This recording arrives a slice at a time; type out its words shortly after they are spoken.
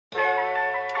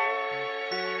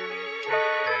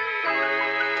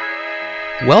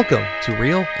Welcome to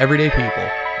Real Everyday People,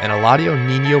 an Eladio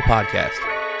Nino podcast.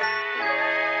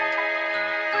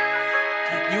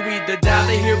 You either die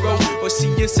the hero or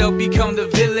see yourself become the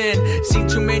villain. Seen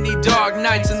too many dark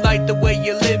nights and like the way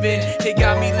you're living. It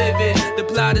got me living. The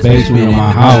plot is basement of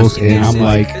my house, and I'm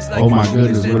like, oh my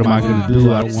goodness, what am I going to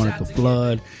do? I don't want it to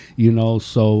flood,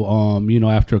 So,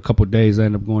 after a couple of days, I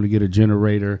ended up going to get a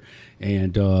generator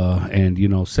and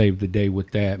save the day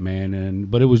with that, man.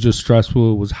 But it was just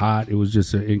stressful. It was hot. It was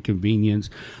just an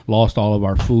inconvenience. Lost all of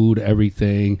our food,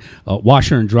 everything.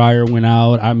 Washer and dryer went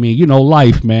out. I mean,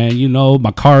 life, man.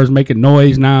 My car's making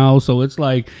noise now. So it's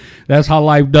like, that's how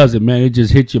life does it, man. It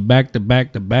just hits you back to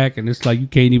back to back. And it's like, you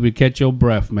can't even catch your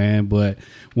breath, man. But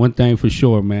one thing for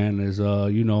sure, man, is,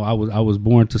 I was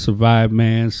born to survive,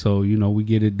 man. So, we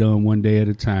get it done one day at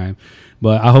a time.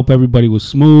 But I hope everybody was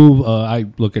smooth. I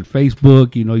look at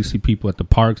Facebook, you see people at the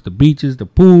parks, the beaches, the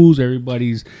pools.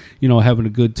 Everybody's, having a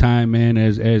good time, man,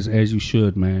 as you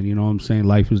should, man. You know what I'm saying?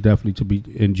 Life is definitely to be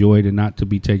enjoyed and not to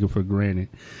be taken for granted.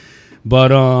 But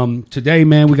today,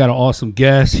 man, we got an awesome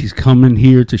guest. He's coming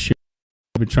here to share.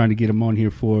 I've been trying to get him on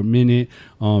here for a minute.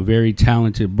 Very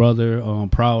talented brother.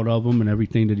 Proud of him and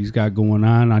everything that he's got going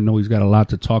on. I know he's got a lot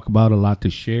to talk about, a lot to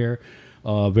share.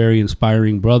 Very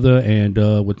inspiring brother,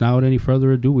 and without any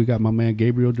further ado, we got my man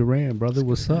Gabriel Duran. Brother,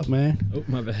 what's up, man? Oh,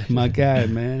 my bad. My guy,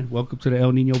 man. Welcome to the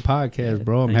El Nino podcast,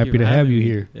 bro. I'm happy to have you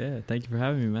here. Yeah, thank you for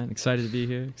having me, man. Excited to be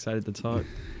here. Excited to talk.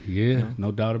 Yeah,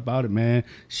 no doubt about it, man.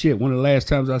 Shit, one of the last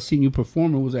times I seen you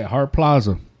performing was at Hart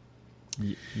Plaza.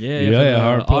 Yeah,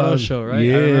 Hart Plaza. Auto show, right?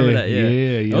 Yeah, I remember that. Yeah.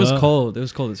 It was cold. It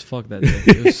was cold as fuck that day.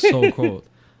 It was so cold.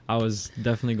 I was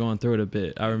definitely going through it a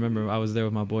bit. I remember I was there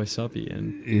with my boy Suppy,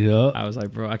 and I was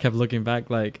like, bro, I kept looking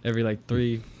back every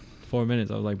 3-4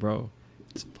 minutes. I was like, bro,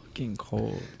 it's fucking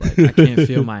cold. Like, I can't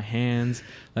feel my hands.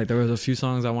 Like, there was a few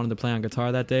songs I wanted to play on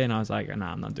guitar that day, and I was like,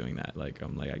 nah, I'm not doing that.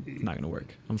 I'm not gonna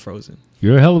work. I'm frozen.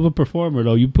 You're a hell of a performer,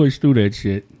 though. You pushed through that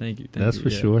shit. Thank you. That's for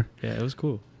sure. Yeah, it was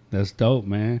cool. That's dope,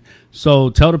 man. So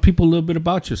tell the people a little bit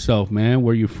about yourself, man.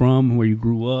 Where you from, where you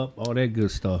grew up, all that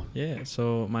good stuff. Yeah,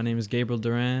 so my name is Gabriel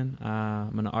Duran.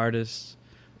 I'm an artist,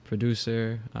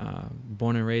 producer,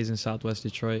 born and raised in Southwest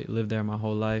Detroit, lived there my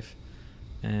whole life.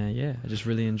 And yeah, I just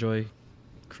really enjoy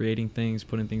creating things,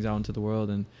 putting things out into the world,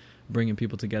 and bringing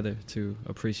people together to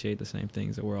appreciate the same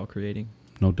things that we're all creating.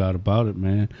 No doubt about it,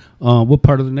 man. What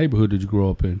part of the neighborhood did you grow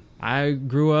up in? I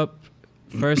grew up,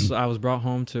 first I was brought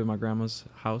home to my grandma's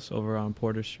house over on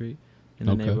Porter Street in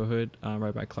the neighborhood,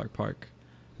 right by Clark Park.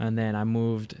 And then I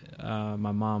moved,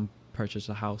 my mom purchased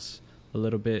a house a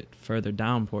little bit further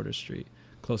down Porter Street,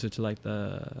 closer to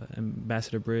the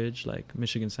Ambassador Bridge,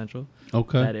 Michigan Central.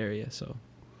 Okay. That area, so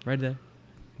right there.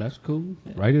 That's cool.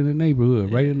 Yeah. Right in the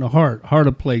neighborhood, right in the heart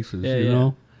of places, you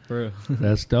know? For real.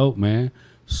 That's dope, man.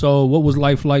 So what was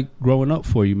life like growing up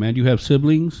for you, man? Do you have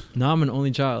siblings? No, I'm an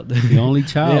only child. The only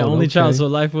child? Yeah, only child. So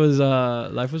life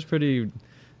was pretty,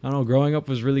 I don't know, growing up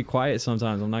was really quiet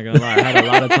sometimes. I'm not going to lie. I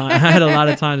had a lot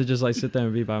of time to just sit there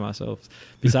and be by myself.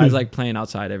 Besides playing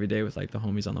outside every day with the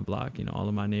homies on the block, all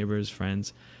of my neighbors,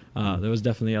 friends. There was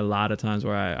definitely a lot of times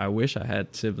where I wish I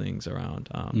had siblings around,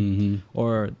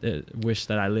 or wish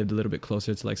that I lived a little bit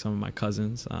closer to some of my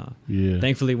cousins.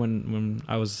 Thankfully, when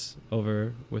I was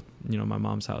over with my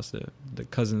mom's house, the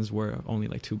cousins were only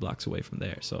 2 blocks away from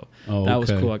there, so that was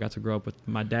cool. I got to grow up with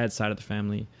my dad's side of the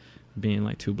family being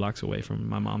 2 blocks away from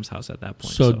my mom's house at that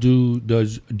point. So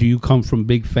do you come from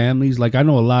big families? I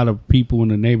know a lot of people in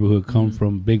the neighborhood come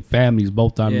from big families,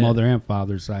 both on mother and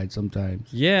father's side sometimes.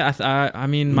 Yeah, I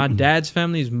mean, my dad's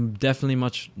family is definitely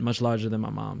much larger than my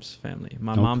mom's family.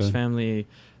 My mom's family,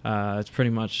 it's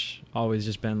pretty much always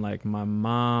just been my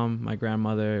mom, my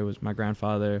grandmother, it was my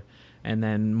grandfather, and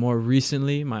then more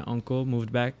recently, my uncle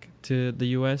moved back to the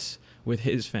U.S. with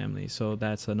his family, so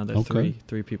that's another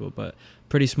three people, but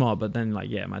pretty small. But then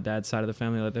my dad's side of the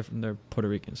family, they're Puerto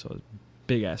Rican, so it's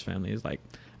big ass family. It's I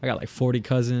got 40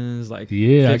 cousins,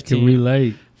 15, I can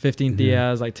relate. 15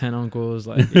 tias, 10 uncles,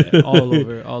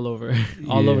 all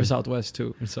over Southwest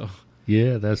too. So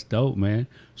yeah, that's dope, man.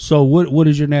 So what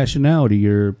is your nationality?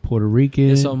 You're Puerto Rican?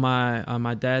 Yeah, so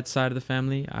my dad's side of the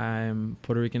family, I'm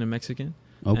Puerto Rican and Mexican.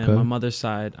 Okay. And my mother's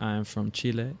side, I'm from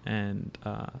Chile and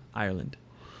Ireland.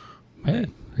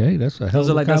 Hey, that's a hell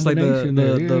of a combination.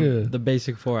 That's the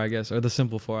basic 4, I guess, or the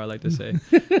simple 4, I like to say.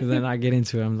 Because then I get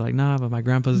into it, I'm nah, but my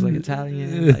grandpa's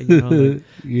Italian,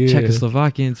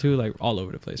 Czechoslovakian too, all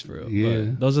over the place for real. Yeah.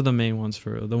 But those are the main ones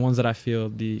for real. The ones that I feel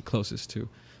the closest to,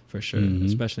 for sure,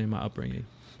 especially in my upbringing.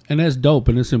 And that's dope,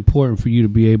 and it's important for you to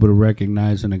be able to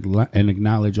recognize and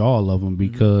acknowledge all of them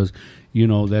because,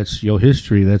 that's your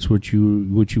history. That's what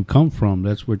you come from.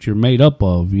 That's what you're made up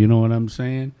of. You know what I'm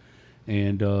saying?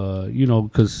 And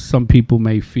because some people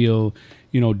may feel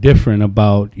different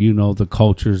about the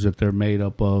cultures that they're made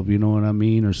up of, you know what I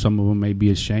mean, or some of them may be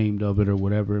ashamed of it or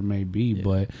whatever it may be. Yeah.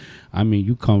 But I mean,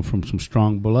 you come from some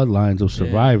strong bloodlines of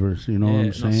survivors, you know what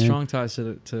I'm saying? Strong ties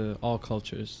to all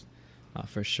cultures,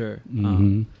 for sure.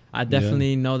 I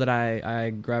definitely know that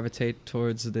I gravitate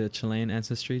towards the Chilean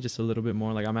ancestry just a little bit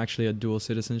more. Like I'm actually a dual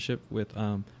citizenship with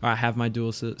or I have my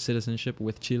dual citizenship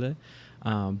with Chile.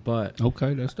 But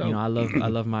okay, that's dope. I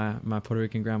love my Puerto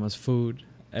Rican grandma's food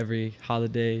every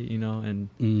holiday, and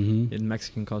in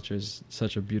Mexican culture is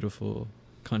such a beautiful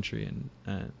country,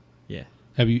 and yeah.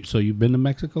 You've been to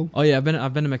Mexico? Oh yeah,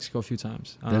 I've been to Mexico a few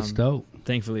times. That's dope.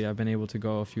 Thankfully, I've been able to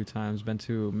go a few times. Been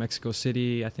to Mexico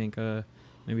City, I think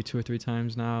maybe 2 or 3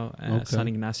 times now. San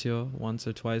Ignacio once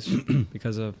or twice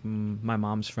because of my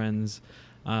mom's friends'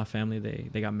 family.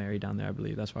 They got married down there, I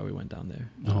believe. That's why we went down there.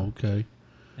 Oh, okay.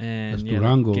 And that's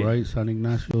Durango, right? San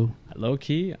Ignacio. Low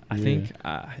key, I think.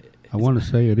 I want to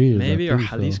say it is. Maybe or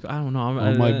Jalisco. So. I don't know.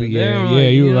 It might be.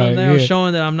 You're right. They're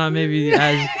showing that I'm not maybe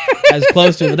as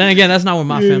close to it. But then again, that's not where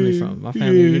my family's from. My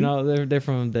family, they're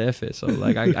from the FA. So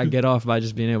like I get off by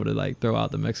just being able to like throw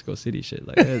out the Mexico City shit.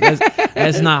 Like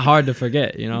that's not hard to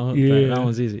forget. That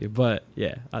one's easy. But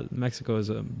yeah, Mexico is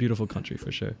a beautiful country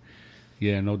for sure.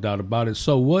 Yeah, no doubt about it.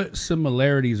 So what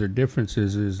similarities or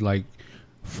differences is like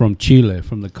from Chile,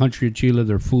 from the country of Chile,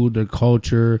 their food, their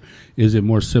culture? Is it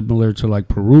more similar to like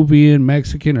Peruvian,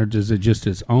 Mexican, or is it just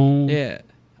its own? Yeah,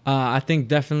 I think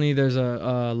definitely there's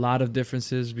a lot of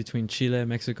differences between Chile,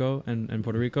 Mexico, and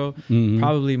Puerto Rico.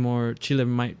 Probably more, Chile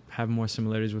might have more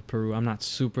similarities with Peru. I'm not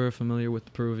super familiar with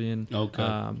the Peruvian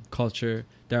culture.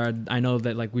 I know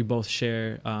that like we both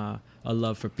share a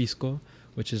love for pisco,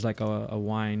 which is like a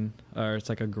wine, or it's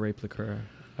like a grape liqueur,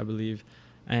 I believe.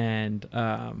 And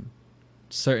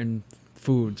certain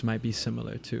foods might be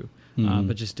similar too,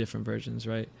 but just different versions,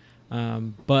 right?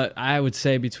 But I would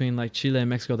say between like Chile and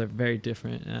Mexico, they're very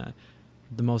different.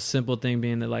 The most simple thing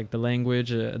being that like the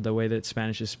language, the way that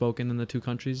Spanish is spoken in the two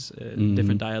countries,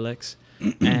 different dialects,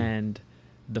 and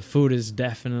the food is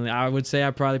definitely, I would say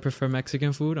I probably prefer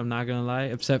Mexican food. I'm not gonna lie,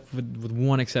 except with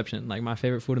one exception. Like my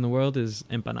favorite food in the world is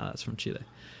empanadas from Chile.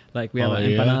 Like we have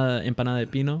empanada de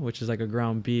pino, which is like a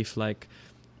ground beef, like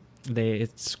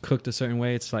it's cooked a certain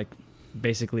way. It's like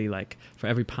basically like for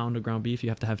every pound of ground beef you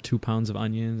have to have 2 pounds of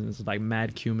onions, and it's like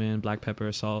mad cumin, black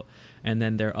pepper, salt, and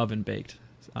then they're oven baked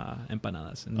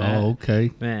empanadas. And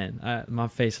that, man, my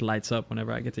face lights up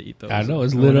whenever I get to eat those. I know,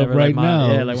 it's lit up right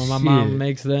now. Yeah, like when my mom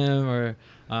makes them, or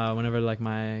whenever like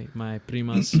my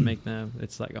primas make them,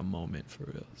 it's like a moment for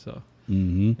real. So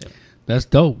yeah. That's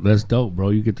dope, bro.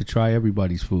 You get to try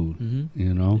everybody's food,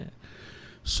 Yeah.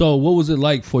 So what was it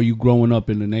like for you growing up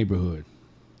in the neighborhood?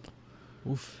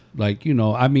 Oof. Like,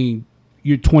 I mean,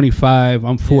 you're 25,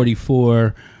 I'm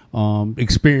 44.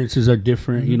 Experiences are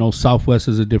different. Southwest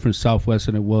is a different Southwest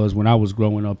than it was when I was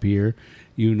growing up here.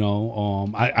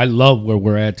 I love where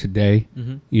we're at today,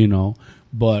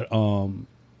 but,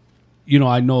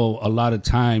 I know a lot of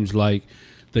times, like,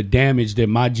 the damage that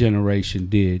my generation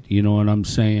did, you know what I'm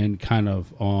saying, kind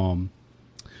of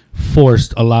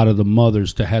forced a lot of the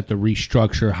mothers to have to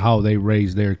restructure how they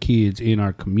raise their kids in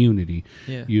our community.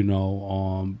 Yeah.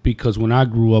 Because when I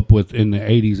grew up in the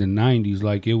 80s and 90s,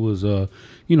 like it was a,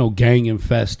 gang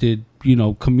infested,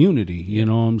 community, you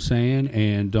know what I'm saying?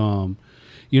 And,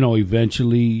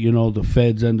 eventually, the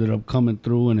feds ended up coming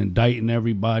through and indicting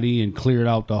everybody and cleared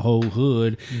out the whole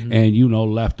hood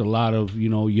and, left a lot of,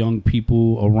 young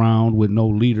people around with no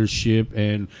leadership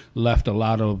and left a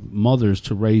lot of mothers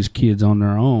to raise kids on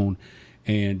their own.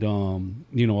 And,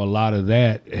 a lot of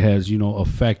that has,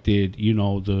 affected,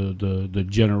 the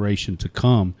generation to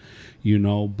come,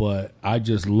 but I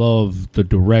just love the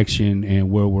direction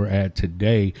and where we're at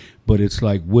today. But it's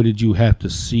like, what did you have to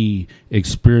see,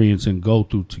 experience, and go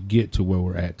through to get to where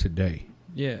we're at today?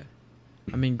 Yeah.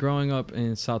 I mean, growing up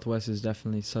in Southwest is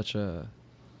definitely such a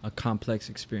complex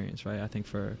experience, right? I think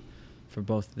for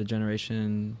both the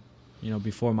generation,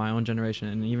 before my own generation,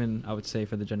 and even I would say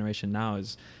for the generation now,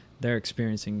 is they're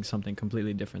experiencing something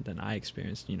completely different than I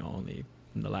experienced, only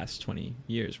in the last 20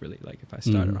 years, really. Like if I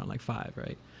started around like 5,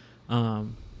 right?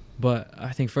 But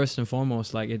I think first and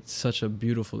foremost, like it's such a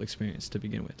beautiful experience to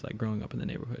begin with, like growing up in the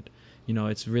neighborhood.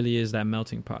 It really is that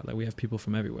melting pot. Like we have people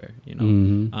from everywhere,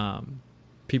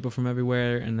 people from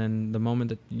everywhere. And then the moment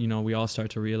that, we all start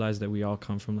to realize that we all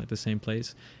come from like the same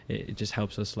place, it just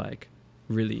helps us like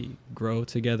really grow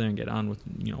together and get on with,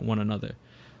 one another.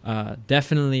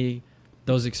 Definitely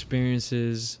those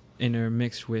experiences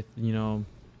intermixed with,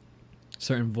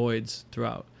 certain voids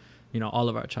throughout, all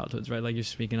of our childhoods, right? Like you're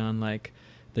speaking on like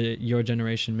your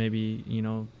generation maybe,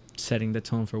 setting the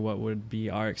tone for what would be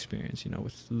our experience, you know,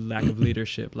 with lack of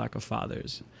leadership, lack of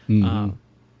fathers.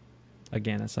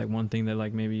 Again, that's like one thing that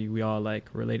like maybe we all like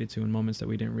related to in moments that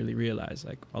we didn't really realize.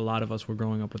 Like a lot of us were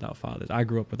growing up without fathers. I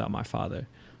grew up without my father.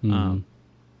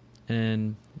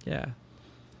 And yeah,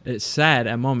 it's sad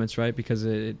at moments, right? Because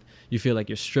you feel like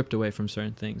you're stripped away from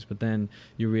certain things, but then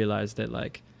you realize that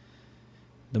like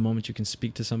the moment you can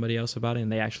speak to somebody else about it and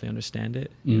they actually understand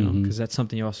it, you know, because that's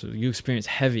something you experience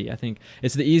heavy. I think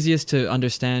it's the easiest to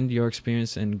understand your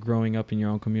experience and growing up in your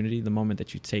own community the moment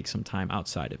that you take some time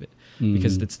outside of it,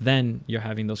 because it's then you're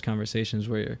having those conversations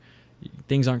where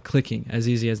things aren't clicking as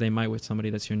easy as they might with somebody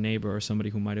that's your neighbor or somebody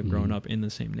who might have grown up in the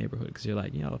same neighborhood, because you're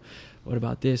like, you know, what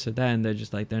about this or that, and they're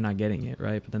just like, they're not getting it,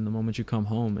 right? But then the moment you come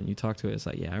home and you talk to it, it's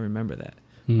like, yeah, I remember that.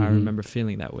 I remember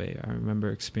feeling that way. I remember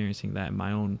experiencing that in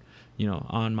my own, you know,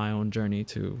 on my own journey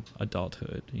to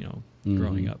adulthood, you know,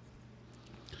 growing up.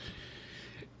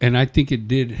 And I think it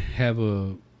did have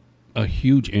a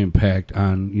huge impact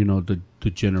on, you know, the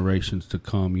generations to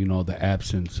come, you know, the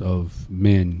absence of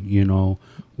men, you know,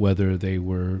 whether they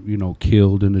were, you know,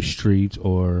 killed in the streets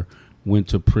or went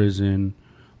to prison.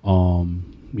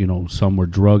 You know, some were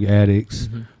drug addicts.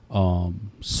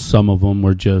 Some of them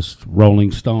were just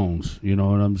Rolling Stones, you know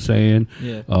what I'm saying?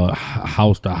 Yeah.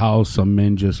 House to house, some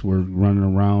men just were running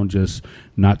around just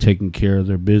not taking care of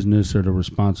their business or their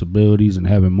responsibilities and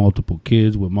having multiple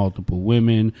kids with multiple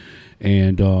women.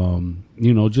 And,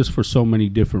 you know, just for so many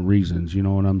different reasons, you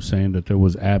know what I'm saying, that there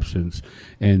was absence.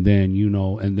 And then, you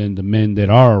know, and then the men that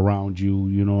are around you,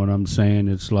 you know what I'm saying?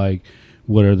 It's like,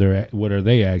 what are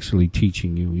they actually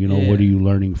teaching you? You know, what are you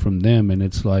learning from them? And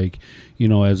it's like, you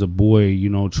know, as a boy, you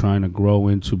know, trying to grow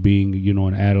into being, you know,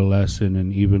 an adolescent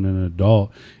and even an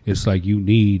adult, it's like you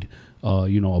need,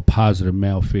 you know, a positive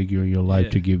male figure in your life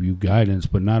to give you guidance.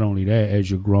 But not only that,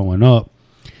 as you're growing up,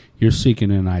 you're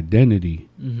seeking an identity.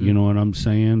 You know what I'm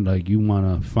saying? Like you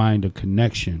want to find a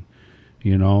connection,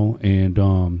 you know, and,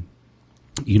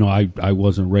 you know, I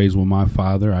wasn't raised with my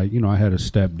father. I had a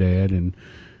stepdad, and,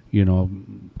 you know,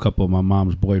 a couple of my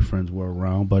mom's boyfriends were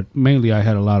around, but mainly I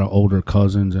had a lot of older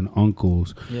cousins and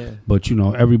uncles. Yeah. But, you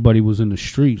know, everybody was in the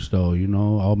streets, though, you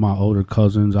know. All my older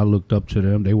cousins, I looked up to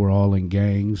them. They were all in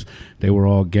gangs. They were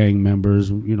all gang members.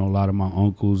 You know, a lot of my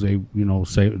uncles, they, you know,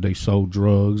 they sold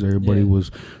drugs. Everybody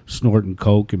was snorting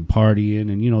coke and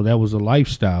partying. And, you know, that was a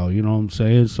lifestyle, you know what I'm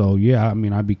saying? So, yeah, I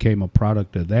mean, I became a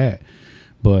product of that.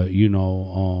 But, you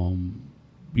know,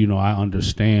 I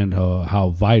understand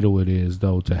how vital it is,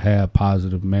 though, to have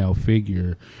positive male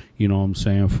figure, you know what I'm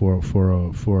saying, for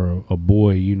a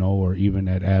boy, you know, or even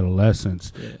at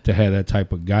adolescence, to have that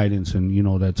type of guidance and, you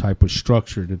know, that type of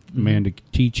structure, that man to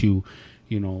teach you,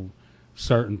 you know,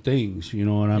 certain things, you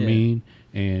know what I mean?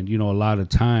 And, you know, a lot of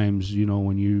times, you know,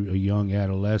 when you're a young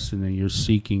adolescent and you're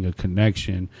seeking a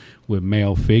connection with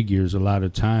male figures, a lot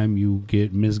of time you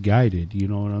get misguided, you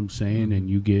know what I'm saying? And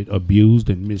you get abused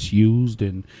and misused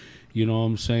and, you know what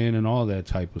I'm saying, and all that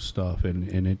type of stuff. And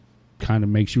it kind of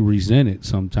makes you resent it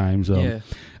sometimes.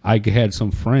 I had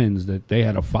some friends that they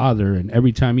had a father, and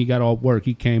every time he got off work,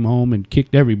 he came home and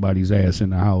kicked everybody's ass in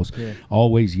the house.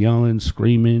 Always yelling,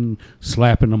 screaming,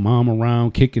 slapping the mom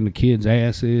around, kicking the kids'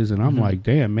 asses. And I'm like,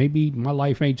 damn, maybe my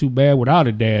life ain't too bad without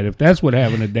a dad, if that's what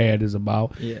having a dad is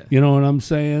about. You know what I'm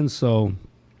saying? So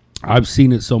I've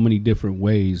seen it so many different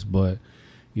ways, but,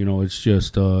 you know, it's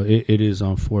just, it is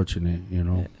unfortunate, you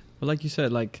know. But like you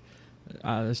said, like,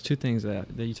 there's two things that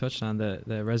you touched on that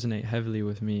resonate heavily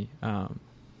with me.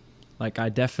 Like I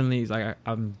definitely, like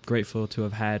I'm grateful to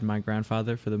have had my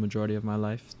grandfather for the majority of my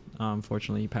life.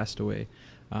 Fortunately, he passed away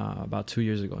about 2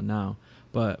 years ago now.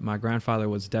 But my grandfather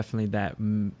was definitely that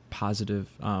positive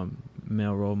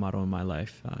male role model in my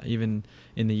life. Even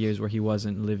in the years where he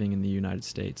wasn't living in the United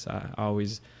States, I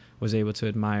always was able to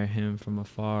admire him from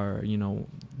afar, you know,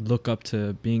 look up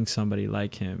to being somebody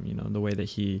like him, you know, the way that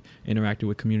he interacted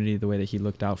with community, the way that he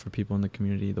looked out for people in the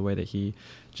community, the way that he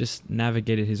just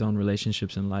navigated his own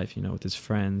relationships in life, you know, with his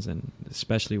friends and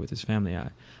especially with his family.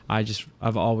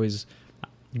 I've always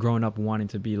grown up wanting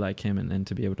to be like him and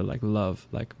to be able to like love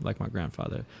like my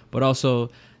grandfather. But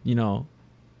also, you know,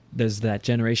 there's that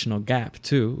generational gap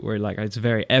too, where like it's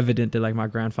very evident that like my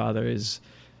grandfather is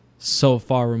so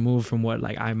far removed from what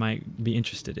like I might be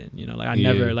interested in, you know, like I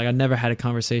never had a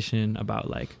conversation about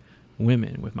like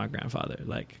women with my grandfather,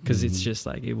 like because it's just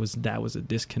like that was a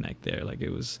disconnect there. Like it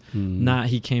was not,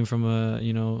 he came from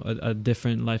a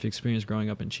different life experience growing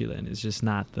up in Chile, and it's just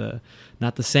not the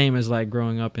same as like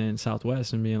growing up in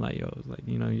Southwest and being like, yo, like,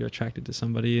 you know, you're attracted to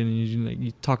somebody and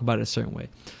you talk about it a certain way.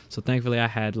 So thankfully I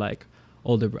had like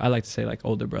I like to say like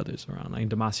older brothers around, like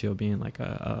Damasio being like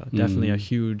a definitely a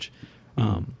huge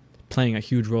playing a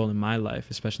huge role in my life,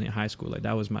 especially in high school. Like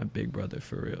that was my big brother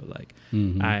for real. Like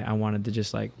I wanted to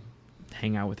just like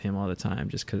hang out with him all the time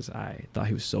just because I thought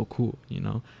he was so cool, you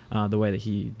know. The way that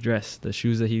he dressed, the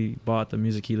shoes that he bought, the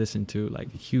music he listened to,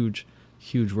 like huge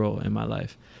role in my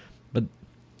life. But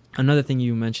another thing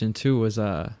you mentioned too was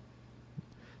the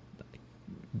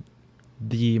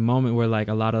moment where like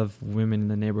a lot of women in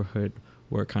the neighborhood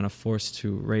were kind of forced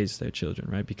to raise their children,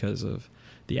 right, because of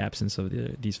the absence of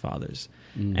these fathers.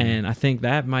 And I think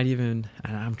that might even,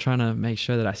 and I'm trying to make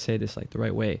sure that I say this like the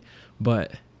right way,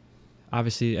 but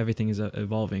obviously everything is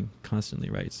evolving constantly,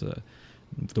 right? So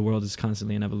the world is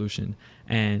constantly in evolution,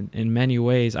 and in many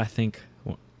ways I think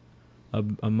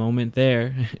a moment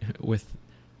there with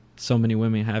so many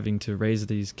women having to raise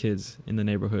these kids in the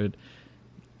neighborhood,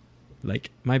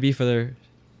 like might be for their,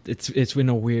 it's in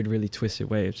a weird, really twisted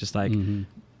way. It's just like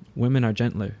women are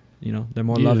gentler, you know, they're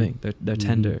more loving, they're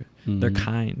tender, they're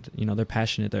kind, you know, they're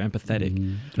passionate, they're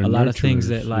empathetic. They're a lot of things nurturers,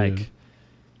 that like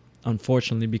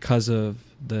unfortunately, because of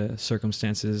the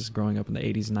circumstances growing up in the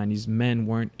 80s and 90s, men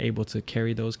weren't able to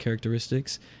carry those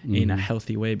characteristics in a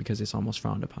healthy way because it's almost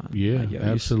frowned upon. Yeah, like,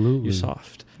 absolutely. You're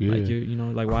soft. Yeah. Like you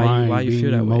know, like Crying, why you feel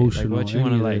that way? Like what you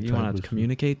want to any you want to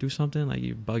communicate through something? Like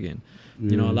you bugging.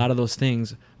 You know, a lot of those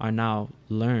things are now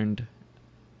learned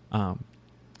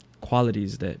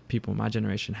qualities that people in my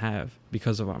generation have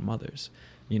because of our mothers.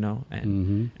 You know,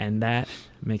 and that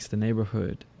makes the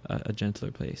neighborhood a gentler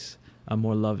place, a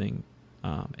more loving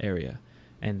area.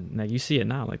 And like you see it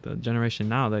now, like the generation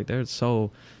now, like they're so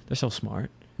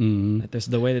smart. Like there's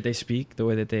the way that they speak, the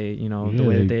way that they, you know, the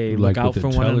way that they look out for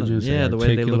one another. Yeah, the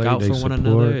way they look out for one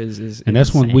another is and that's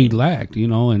insane. when we lacked, you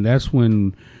know, and that's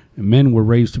when men were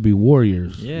raised to be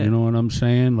warriors. Yeah. You know what I'm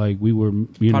saying? Like we were,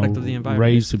 you Product know, of the environment.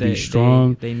 raised to be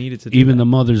strong. They needed to do even that. the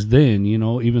mothers then, you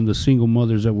know, even the single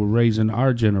mothers that were raising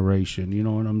our generation. You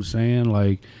know what I'm saying?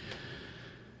 Like,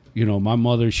 you know, my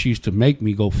mother, she used to make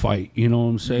me go fight, you know what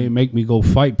I'm saying? Make me go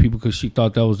fight people because she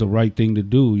thought that was the right thing to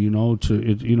do, you know.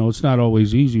 You know, it's not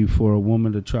always easy for a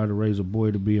woman to try to raise a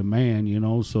boy to be a man, you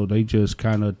know, so they just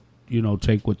kind of, you know,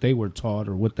 take what they were taught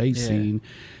or what they seen.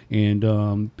 And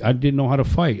I didn't know how to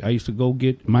fight. I used to go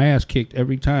get my ass kicked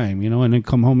every time, you know, and then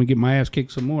come home and get my ass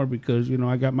kicked some more because, you know,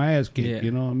 I got my ass kicked,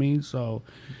 you know what I mean? So,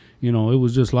 you know, it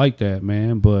was just like that,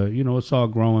 man. But, you know, it's all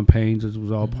growing pains. It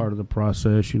was all part of the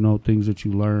process, you know, things that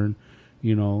you learn,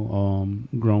 you know,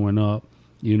 growing up,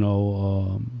 you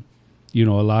know, a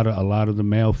lot of the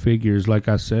male figures, like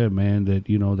I said, man, that,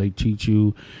 you know, they teach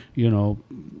you, you know,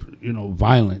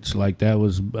 violence. Like that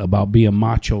was about being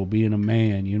macho, being a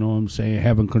man, you know what I'm saying?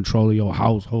 Having control of your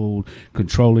household,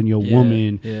 controlling your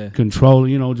woman, control,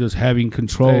 you know, just having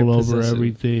control over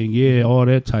everything. Yeah, all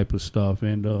that type of stuff.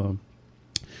 And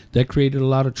that created a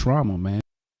lot of trauma, man.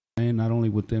 Not only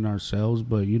within ourselves,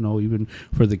 but, you know, even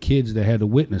for the kids that had to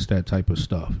witness that type of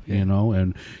stuff, you know,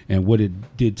 and what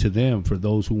it did to them, for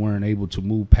those who weren't able to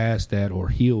move past that or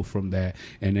heal from that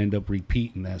and end up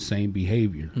repeating that same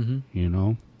behavior, you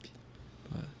know.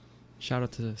 But shout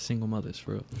out to the single mothers,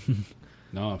 for real.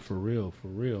 No, for real.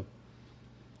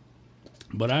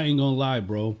 But I ain't gonna lie,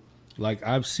 bro. Like,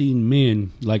 I've seen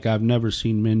men like I've never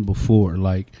seen men before.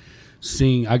 Like,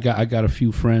 I got a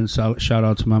few friends. Shout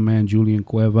out to my man Julian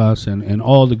Cuevas and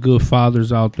all the good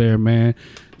fathers out there, man,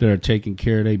 that are taking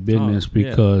care of their business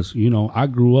because, you know, I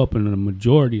grew up and the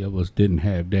majority of us didn't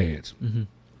have dads,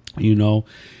 you know,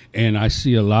 and I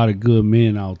see a lot of good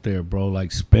men out there, bro,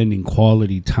 like spending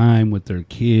quality time with their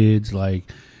kids.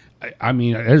 Like, I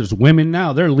mean, there's women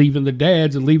now, they're leaving the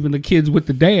dads and leaving the kids with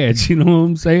the dads, you know what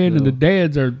I'm saying? And the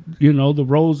dads are, you know, the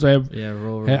roles are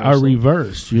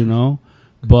reversed, you know.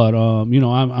 But you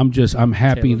know, I'm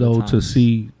happy though to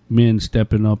see men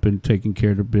stepping up and taking care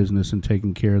of their business and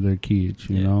taking care of their kids,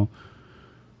 you know.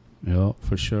 Yeah,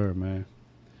 for sure, man.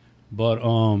 But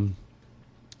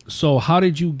so how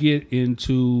did you get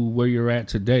into where you're at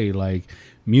today, like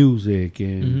music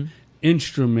and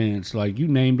instruments? Like, you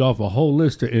named off a whole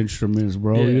list of instruments,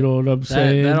 bro. You know what I'm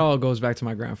saying? That all goes back to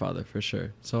my grandfather for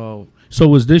sure. So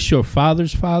was this your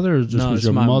father's father, or was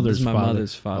your mother's father? My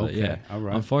mother's father. Okay, yeah. All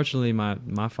right. Unfortunately,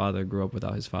 my father grew up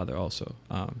without his father also.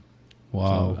 Wow.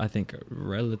 So I think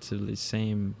relatively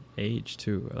same age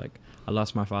too. Like, I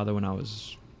lost my father when I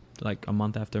was like a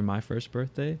month after my first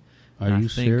birthday. Are you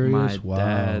serious? My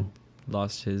dad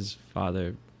lost his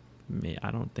father. Maybe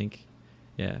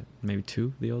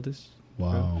 2, the oldest.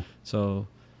 Wow. So,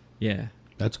 yeah.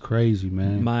 That's crazy,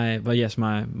 man. My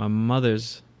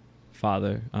mother's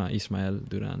father, Gabriel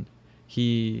Duran,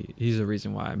 he's the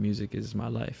reason why music is my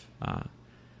life.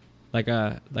 like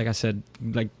I said,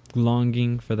 like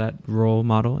longing for that role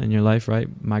model in your life, right?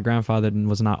 My grandfather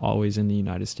was not always in the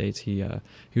United States. He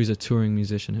was a touring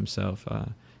musician himself.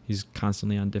 He's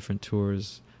constantly on different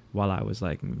tours while I was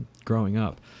like growing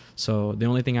up. So the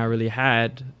only thing I really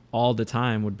had all the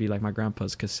time would be like my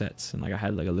grandpa's cassettes, and like I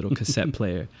had like a little cassette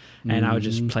player, and I would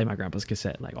just play my grandpa's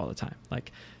cassette like all the time,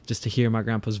 like just to hear my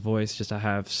grandpa's voice, just to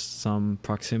have some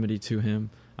proximity to him.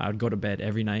 I would go to bed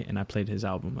every night and I played his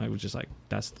album. I was just like,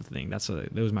 that's the thing. That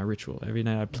was my ritual. Every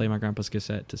night I'd play my grandpa's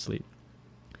cassette to sleep.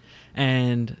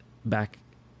 And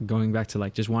going back to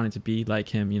like just wanting to be like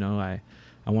him, you know, I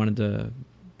wanted to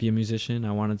be a musician.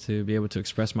 I wanted to be able to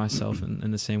express myself in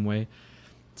the same way.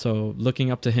 So looking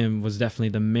up to him was definitely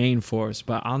the main force.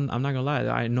 But I'm not gonna lie,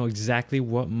 I know exactly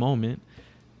what moment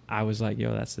I was like,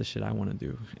 yo, that's the shit I want to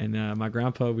do. And my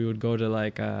grandpa, we would go to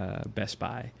like Best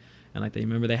Buy. And like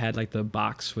remember they had like the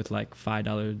box with like $5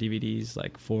 DVDs,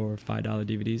 like $4 or $5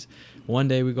 DVDs. One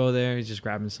day we go there, he's just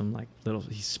grabbing some like little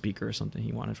speaker or something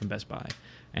he wanted from Best Buy,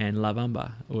 and La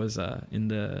Bamba was in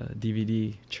the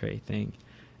DVD tray thing.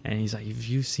 And he's like, "Have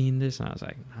you seen this?" And I was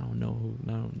like, I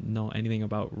don't know anything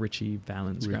about Richie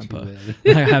Valens, Grandpa.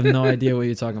 I have no idea what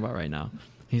you're talking about right now.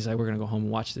 He's like, "We're gonna go home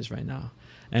and watch this right now."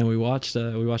 And we watched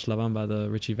La Bamba, the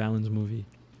Richie Valens movie,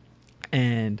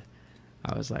 and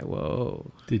I was like,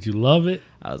 whoa. Did you love it?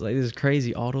 I was like, this is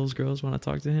crazy. All those girls want to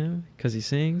talk to him because he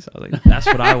sings. I was like, that's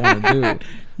what I want to do.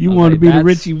 You want to be the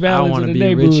Richie Valens I want to of the be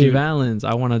neighborhood. Richie Valens.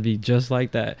 I want to be just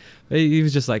like that. But he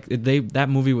was just like, that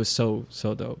movie was so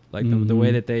dope. Like the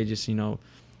way that they just, you know,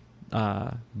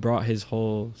 brought his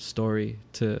whole story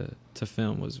to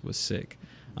film was sick.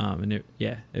 And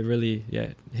it really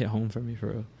hit home for me for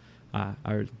real.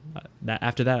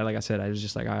 After that, like I said, I was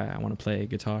just like, I want to play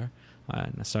guitar.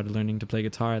 And I started learning to play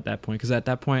guitar at that point, because at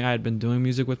that point I had been doing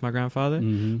music with my grandfather,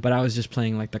 but I was just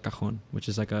playing like the cajon, which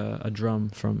is like a drum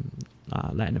from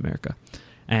Latin America,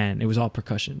 and it was all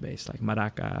percussion based, like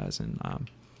maracas and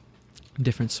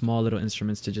different small little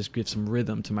instruments to just give some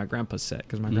rhythm to my grandpa's set,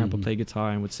 because my grandpa played guitar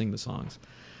and would sing the songs.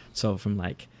 So from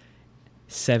like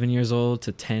 7 years old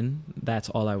to 10, that's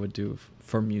all I would do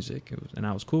for music, and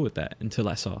I was cool with that until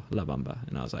I saw La Bamba,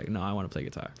 and I was like, no, I want to play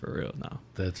guitar for real now.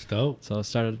 That's dope. So I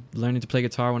started learning to play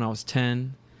guitar when I was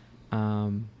 10.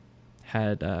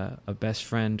 Had a best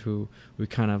friend who we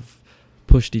kind of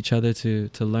pushed each other to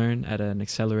learn at an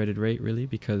accelerated rate, really,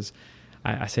 because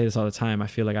I say this all the time. I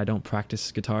feel like I don't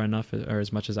practice guitar enough or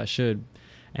as much as I should,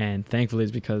 and thankfully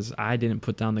it's because I didn't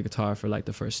put down the guitar for like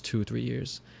the first 2-3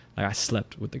 years. Like I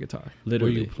slept with the guitar,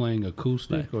 literally. Were you playing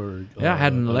acoustic or? Yeah, I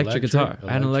had an electric guitar.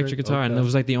 I had an electric guitar, and it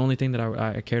was like the only thing that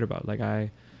I cared about. Like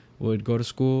I would go to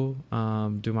school,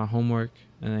 do my homework,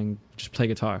 and then just play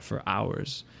guitar for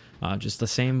hours. Just the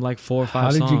same like 4 or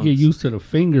 5 songs. How did you get used to the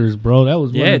fingers, bro? That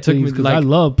was one of the things, because I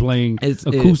love playing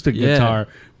acoustic guitar,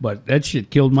 but that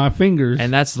shit killed my fingers.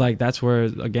 And that's where,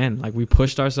 again, like we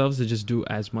pushed ourselves to just do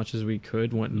as much as we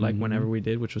could whenever we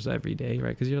did, which was every day, right?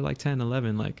 Because you're like 10,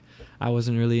 11. Like I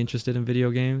wasn't really interested in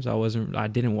video games. I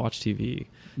didn't watch TV.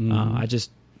 I just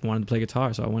wanted to play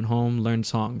guitar. So I went home, learned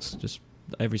songs, just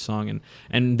every song,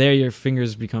 and there your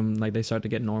fingers become like, they start to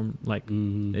get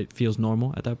it feels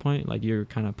normal at that point. Like you're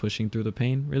kind of pushing through the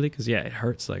pain, really, because it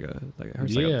hurts like a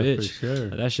bitch. For sure.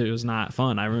 That shit was not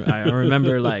fun. I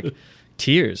remember like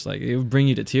tears, like it would bring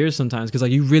you to tears sometimes, because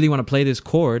like you really want to play this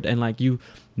chord, and like you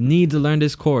need to learn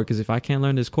this chord, because if I can't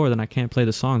learn this chord, then I can't play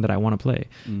the song that I want to play.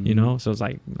 You know, so it's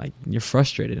like you're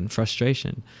frustrated, and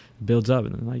frustration builds up,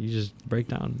 and then like you just break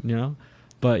down, you know.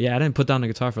 But yeah, I didn't put down the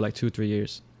guitar for like 2-3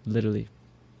 years, literally.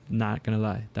 Not gonna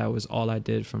lie, that was all I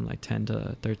did from like 10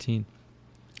 to 13.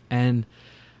 And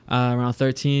around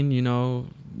 13, you know,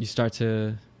 you start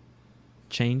to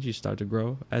change, you start to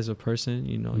grow as a person,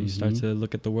 you know. You start to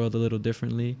look at the world a little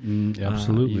differently.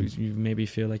 Absolutely. You maybe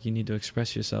feel like you need to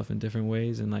express yourself in different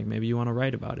ways, and like maybe you want to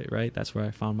write about it, right? That's where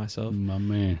I found myself. My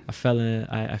man,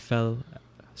 I fell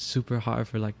super hard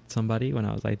for like somebody when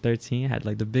I was like 13. I had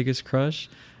like the biggest crush,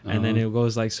 and then it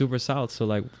goes like super south. So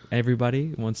like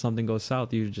everybody, when something goes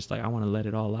south, you just like, I want to let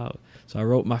it all out. So I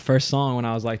wrote my first song when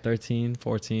I was like 13,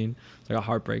 14. It's like a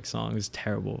heartbreak song. It was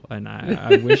terrible, and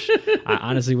I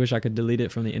honestly wish I could delete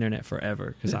it from the internet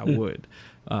forever, because I would,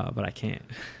 but I can't.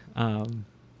 Wrote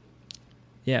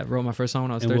my first song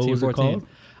when I was 13, 14.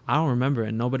 I don't remember,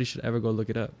 and nobody should ever go look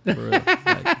it up. For real.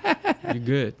 You're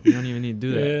good. You don't even need to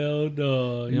do that. Hell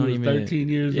no. You You was 13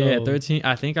 years old. Yeah, 13.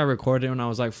 I think I recorded it when I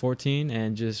was like 14,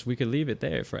 and just we could leave it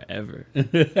there forever.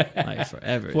 Like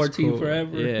forever. 14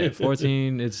 forever? Yeah,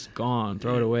 14, it's gone.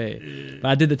 Throw it away. But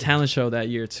I did the talent show that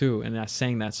year too, and I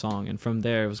sang that song, and from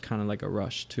there it was kind of like a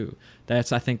rush too.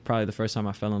 That's, I think, probably the first time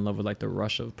I fell in love with like the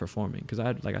rush of performing, because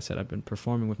like I said, I've been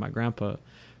performing with my grandpa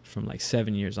from like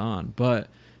 7 years on, but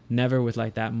never with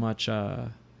like that much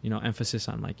emphasis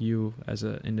on like you as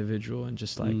an individual, and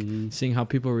just like seeing how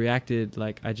people reacted.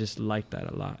 Like I just liked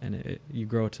that a lot, and you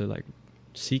grow to like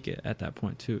seek it at that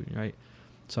point too, right?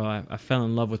 So I fell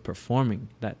in love with performing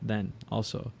that then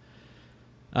also,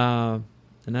 and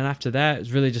then after that it's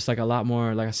really just like a lot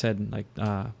more, like I said, like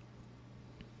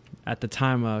at the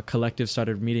time a collective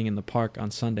started meeting in the park on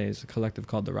Sundays, a collective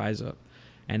called the Rise Up,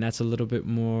 and that's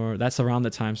around the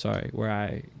time where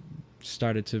I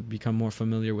started to become more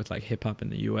familiar with like hip hop in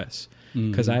the US,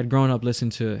 because I had grown up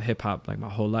listening to hip hop like my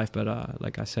whole life, but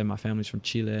like I said, my family's from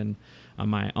Chile, and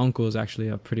my uncle is actually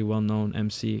a pretty well-known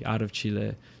MC out of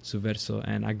Chile, Subverso,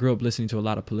 and I grew up listening to a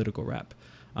lot of political rap,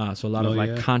 so a lot of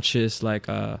like conscious, like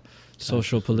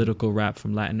social political rap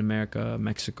from Latin America,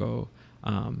 Mexico,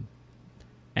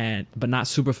 but not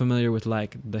super familiar with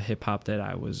like the hip hop that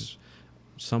I was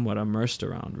somewhat immersed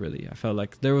around. Really, I felt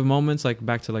like there were moments, like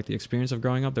back to like the experience of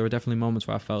growing up, there were definitely moments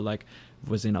where I felt like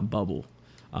was in a bubble,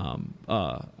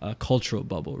 a cultural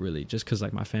bubble, really, just because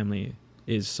like my family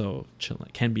is so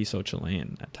can be so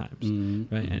Chilean at times,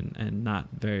 right? And not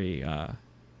very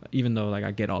even though like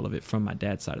I get all of it from my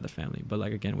dad's side of the family, but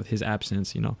like again with his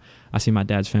absence, I see my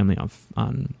dad's family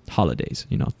on holidays,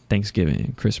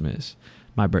 Thanksgiving, Christmas,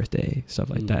 my birthday,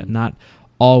 stuff like that, not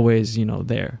always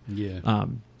there.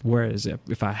 Whereas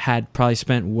if I had probably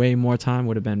spent way more time,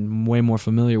 would have been way more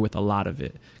familiar with a lot of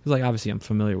it. Because like obviously I'm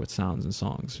familiar with sounds and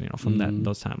songs, from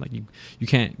those times. Like you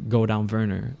can't go down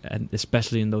Werner, and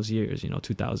especially in those years,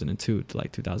 2002 to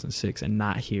like 2006, and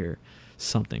not hear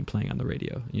something playing on the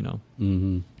radio,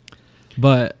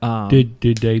 But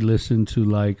did they listen to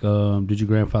like did your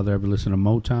grandfather ever listen to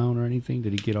Motown or anything?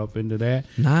 Did he get up into that,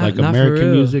 like not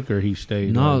American music, or he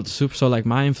stayed? No, super. So like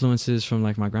my influences from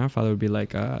like my grandfather would be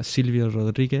like Silvio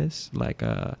Rodriguez, like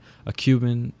a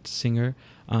Cuban singer,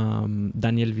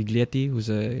 Daniel Viglietti, who's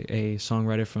a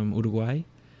songwriter from Uruguay,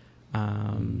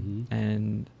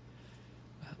 and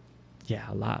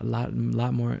a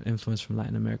lot more influence from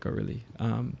Latin America, really.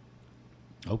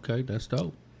 Okay, that's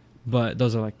dope. But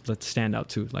those are like the standout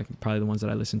too, like probably the ones that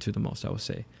I listen to the most, I would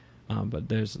say. But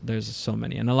there's so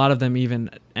many, and a lot of them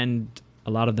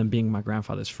being my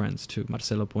grandfather's friends too.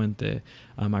 Marcelo Puente,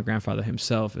 my grandfather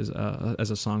himself is as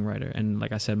a songwriter, and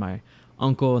like I said, my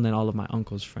uncle, and then all of my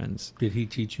uncle's friends. Did he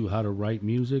teach you how to write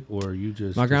music, or you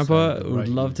just? My grandpa would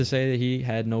love to say that he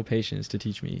had no patience to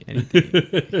teach me anything.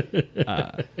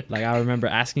 Like I remember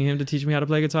asking him to teach me how to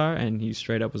play guitar, and he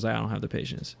straight up was like, "I don't have the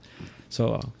patience."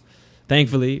 So.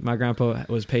 Thankfully, my grandpa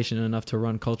was patient enough to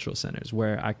run cultural centers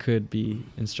where I could be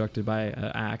instructed by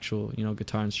an actual,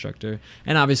 guitar instructor.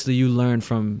 And obviously, you learn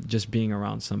from just being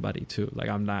around somebody too. Like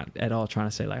I'm not at all trying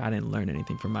to say like I didn't learn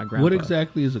anything from my grandpa. What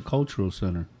exactly is a cultural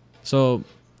center? So,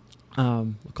 a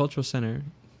cultural center,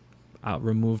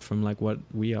 removed from like what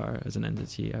we are as an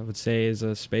entity, I would say is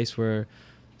a space where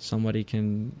somebody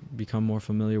can become more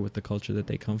familiar with the culture that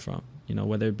they come from.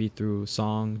 Whether it be through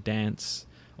song, dance,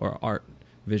 or art.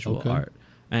 Visual art.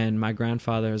 And my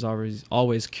grandfather has always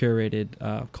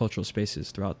curated cultural spaces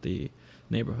throughout the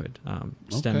neighborhood,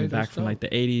 stemming back from like the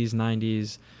 80s,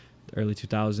 90s, early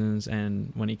 2000s,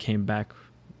 and when he came back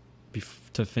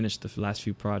to finish the last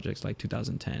few projects like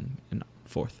 2010 and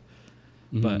forth.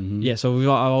 But so I've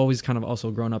always kind of also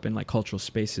grown up in like cultural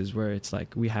spaces where it's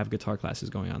like we have guitar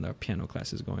classes going on, there are piano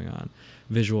classes going on,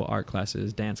 visual art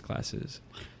classes, dance classes.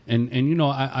 And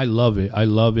I love it. I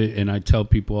love it, and I tell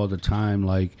people all the time,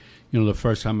 like, the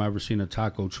first time I ever seen a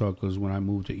taco truck was when I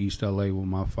moved to East LA with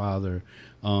my father.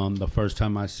 The first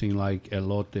time I seen like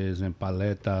elotes and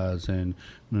paletas and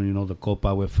the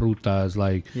copa with frutas,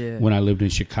 like when I lived in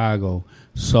Chicago.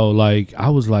 So like I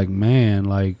was like, man,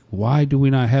 like why do we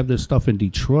not have this stuff in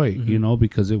Detroit?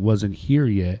 Because it wasn't here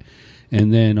yet.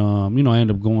 And then I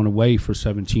ended up going away for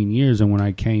 17 years, and when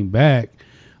I came back,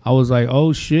 I was like,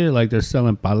 oh shit, like they're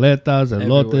selling paletas,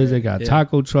 elotes, they got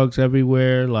taco trucks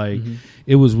everywhere. Like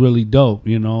it was really dope,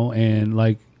 and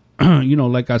like,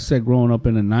 like I said, growing up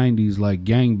in the 90s, like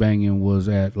gangbanging was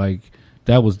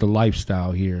that was the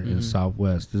lifestyle here in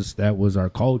Southwest. That was our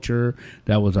culture,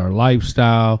 that was our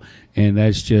lifestyle, and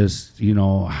that's just,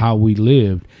 how we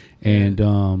lived.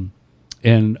 And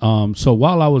So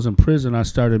while I was in prison, I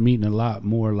started meeting a lot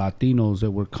more Latinos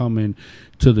that were coming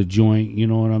to the joint, you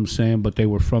know what I'm saying? But they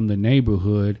were from the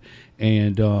neighborhood.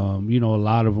 And, you know, a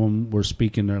lot of them were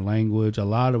speaking their language. A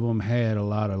lot of them had a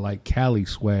lot of, like, Cali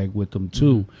swag with them,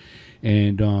 too. Mm-hmm.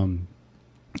 And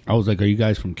I was like, are you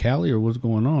guys from Cali or what's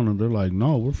going on? And they're like,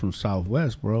 no, we're from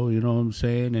Southwest, bro. You know what I'm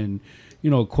saying? And, you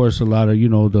know, of course, a lot of, you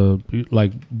know,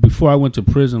 like, before I went to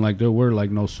prison, like, there were, like,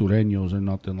 no Sureños or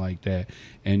nothing like that.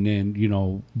 And then, you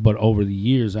know, but over the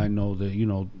years, I know that, you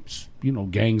know,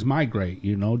 gangs migrate,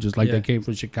 you know, just like they came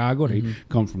from Chicago. They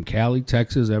come from Cali,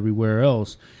 Texas, everywhere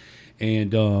else.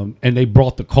 And they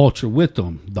brought the culture with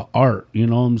them, the art, you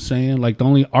know what I'm saying? Like, the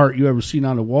only art you ever seen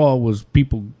on the wall was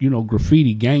people, you know,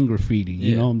 graffiti, gang graffiti,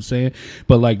 you know what I'm saying?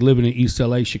 But, like, living in East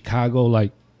L.A., Chicago,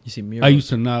 like, you see murals. I used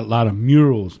to know a lot of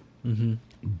murals.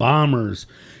 Bombers,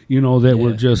 you know, that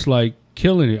were just like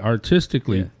killing it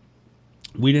artistically.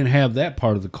 We didn't have that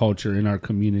part of the culture in our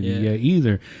community yet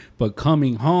either. But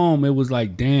coming home, it was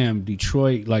like, damn,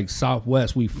 Detroit, like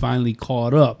Southwest, we finally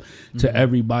caught up to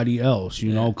everybody else,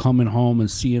 you know, coming home and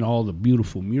seeing all the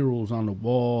beautiful murals on the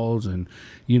walls and,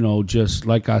 you know, just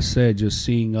like I said, just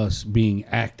seeing us being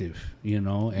active, you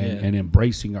know, and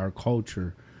embracing our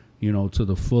culture, you know, to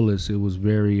the fullest. It was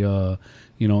very,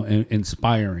 you know,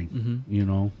 inspiring, you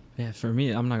know. Yeah, for me,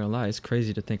 I'm not gonna lie, it's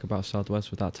crazy to think about Southwest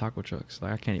without taco trucks.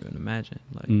 Like, I can't even imagine.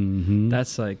 Like,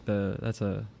 that's like that's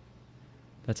a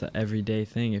everyday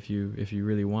thing if you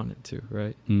really wanted to,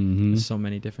 right? There's so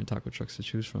many different taco trucks to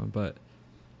choose from, but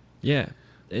yeah,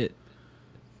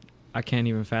 I can't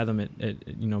even fathom it,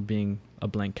 you know, being a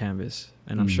blank canvas.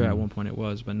 And I'm sure at one point it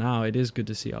was, but now it is good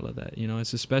to see all of that. You know,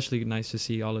 it's especially nice to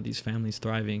see all of these families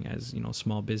thriving as, you know,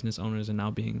 small business owners and now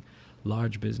being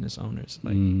large business owners.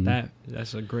 Like,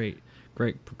 that's a great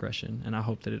progression. And I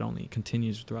hope that it only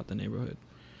continues throughout the neighborhood.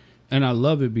 And I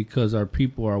love it because our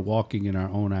people are walking in our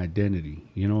own identity.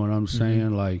 You know what I'm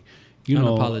saying? Like, you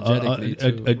know,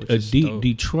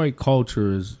 Detroit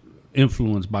culture is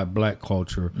influenced by black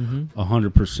culture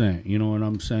 100%. You know what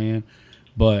I'm saying?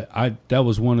 But that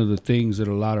was one of the things that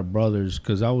a lot of brothers,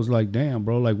 because I was like, damn,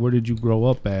 bro, like, where did you grow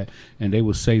up at? And they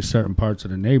would say certain parts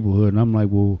of the neighborhood. And I'm like,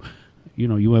 well, you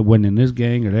know, you wasn't in this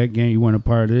gang or that gang, you weren't a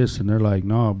part of this. And they're like,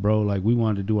 no, bro, like, we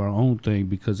wanted to do our own thing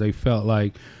because they felt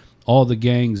like all the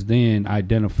gangs then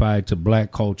identified to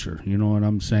black culture, you know what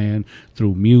I'm saying?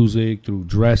 Through music, through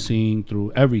dressing,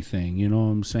 through everything, you know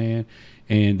what I'm saying?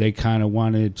 And they kind of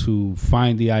wanted to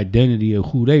find the identity of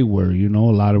who they were, you know.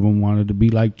 A lot of them wanted to be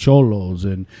like cholos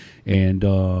and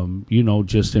you know,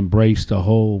 just embrace the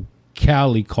whole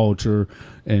Cali culture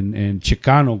and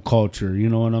Chicano culture, you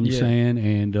know what I'm saying?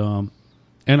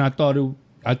 And I thought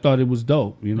it was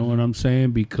dope, you know what I'm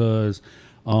saying? Because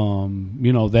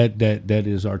you know, that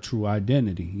is our true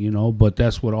identity, you know. But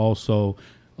that's what also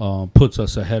puts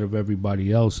us ahead of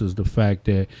everybody else, is the fact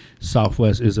that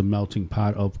Southwest is a melting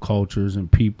pot of cultures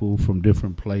and people from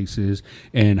different places,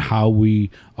 and how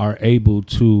we are able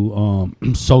to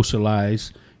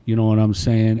socialize, you know what I'm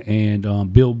saying,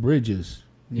 and build bridges,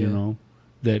 you know,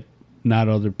 that not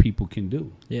other people can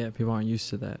do. Yeah, people aren't used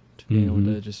to that, to being able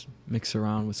to just mix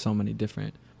around with so many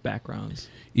different backgrounds.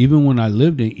 Even when I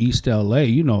lived in East LA,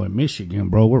 you know, in Michigan,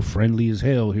 bro, we're friendly as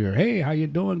hell here. Hey, how you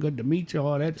doing? Good to meet you,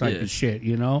 all that type of shit,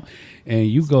 you know. And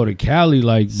you go to Cali,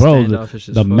 like, bro,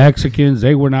 the Mexicans,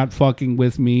 they were not fucking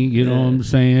with me, you know what I'm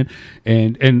saying?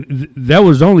 And there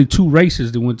was only two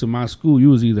races that went to my school. You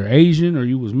was either Asian or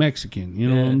you was Mexican, you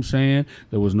know what I'm saying?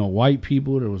 There was no white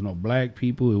people, there was no black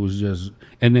people. It was just,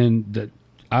 and then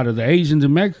out of the Asians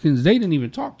and Mexicans, they didn't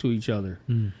even talk to each other.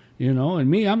 You know, and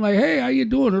me, I'm like, hey, how you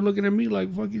doing? They're looking at me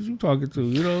like, fuck is you talking to?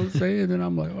 You know what I'm saying? And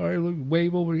I'm like, all right, look,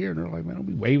 wave over here. And they're like, man, don't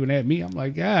be waving at me. I'm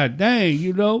like, God dang,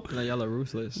 you know. Like, y'all are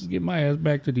ruthless. Get my ass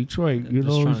back to Detroit. You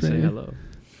know what I'm saying? Say hello.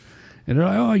 And they're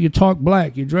like, oh, you talk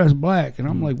black, you dress black. And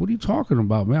I'm like, what are you talking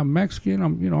about, man? I'm Mexican.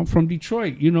 I'm from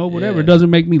Detroit, you know, whatever. It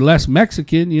doesn't make me less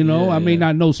Mexican, you know. I may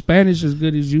not know Spanish as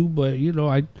good as you, but, you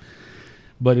know,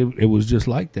 But it was just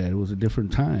like that. It was a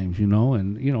different times, you know.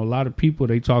 And, you know, a lot of people,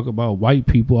 they talk about white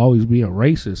people always being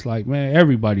racist. Like, man,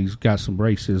 everybody's got some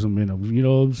racism in them. You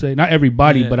know what I'm saying? Not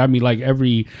everybody, but I mean, like,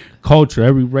 every culture,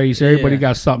 every race, everybody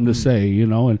got something to say, you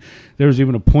know. And there was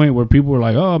even a point where people were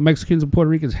like, oh, Mexicans and Puerto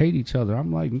Ricans hate each other.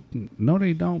 I'm like, no,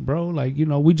 they don't, bro. Like, you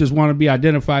know, we just want to be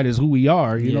identified as who we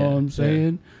are. You know what I'm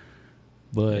saying?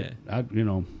 But, I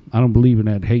don't believe in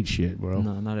that hate shit, bro.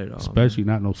 No, not at all. Especially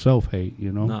not no self-hate,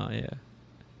 you know? No,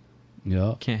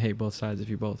 Yeah. Can't hate both sides if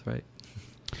you're both, right?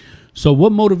 So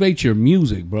what motivates your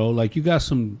music, bro? Like, you got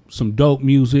some dope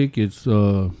music. It's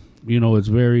you know, it's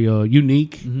very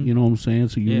unique, you know what I'm saying?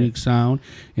 It's a unique sound.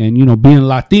 And, you know, being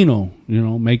Latino, you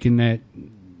know, making that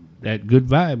that good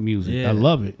vibe music. Yeah. I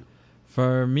love it.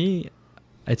 For me,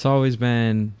 it's always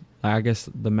been, I guess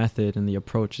the method and the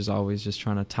approach is always just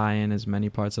trying to tie in as many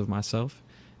parts of myself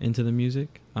into the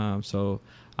music. So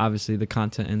obviously the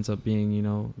content ends up being, you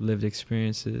know, lived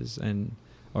experiences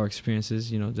or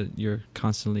experiences, you know, that you're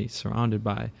constantly surrounded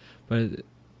by. But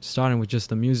starting with just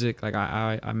the music, like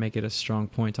I make it a strong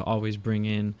point to always bring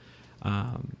in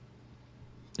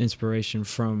inspiration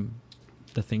from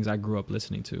the things I grew up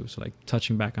listening to. So like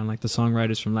touching back on like the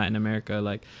songwriters from Latin America,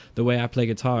 like the way I play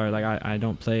guitar, like I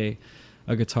don't play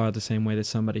a guitar the same way that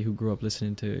somebody who grew up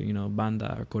listening to, you know,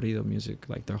 banda or corrido music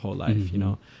like their whole life. Mm-hmm. You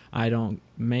know, I don't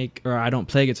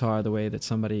play guitar the way that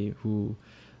somebody who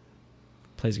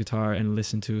plays guitar and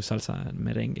listen to salsa and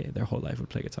merengue their whole life would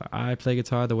play guitar. I play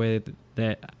guitar the way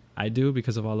that I do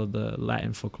because of all of the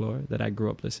Latin folklore that I grew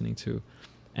up listening to.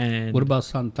 And what about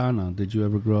Santana? Did you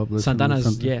ever grow up listening to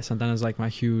Santana? Santana's like my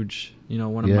huge, you know,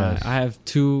 one of Yes. I have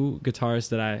two guitarists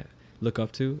that I look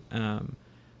up to, and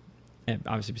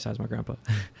obviously besides my grandpa,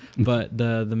 but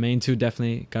the main two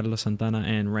definitely Carlos Santana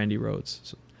and Randy Rhoads.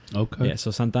 So, Okay. yeah,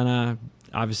 so Santana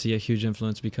obviously a huge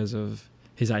influence because of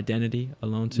his identity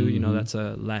alone too. You know, Mhm. that's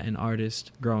a Latin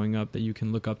artist growing up that you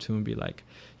can look up to and be like,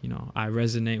 you know, I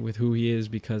resonate with who he is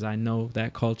because I know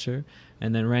that culture.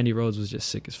 And then Randy Rhoads was just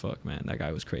sick as fuck, man. That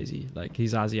guy was crazy. Like he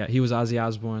was Ozzy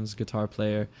Osbourne's guitar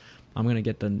player. I'm gonna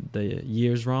get the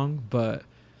years wrong, but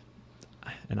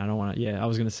and I don't want to. Yeah, I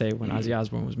was gonna say when Ozzy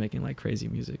Osbourne was making like crazy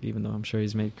music, even though I'm sure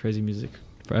he's made crazy music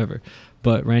forever.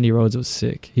 But Randy Rhoads was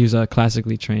sick. He was a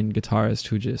classically trained guitarist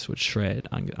who just would shred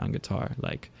on guitar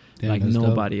like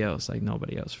nobody else,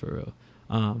 for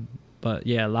real. But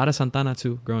yeah, a lot of Santana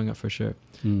too, growing up for sure.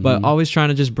 Mm-hmm. But always trying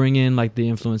to just bring in like the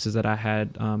influences that I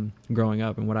had growing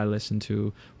up and what I listened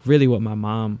to. Really, what my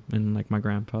mom and like my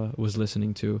grandpa was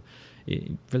listening to.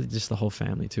 Really, just the whole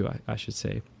family too. I should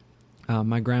say.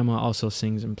 My grandma also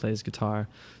sings and plays guitar,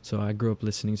 so I grew up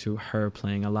listening to her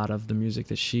playing a lot of the music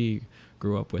that she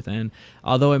grew up with. And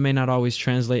although it may not always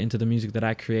translate into the music that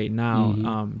I create now,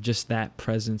 Mm-hmm. just that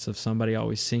presence of somebody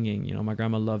always singing. You know, my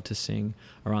grandma loved to sing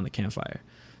around the campfire.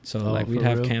 So like we'd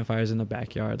have campfires in the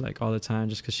backyard like all the time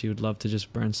just because she would love to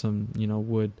just burn some, you know,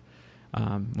 wood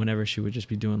whenever she would just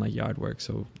be doing like yard work.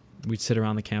 So we'd sit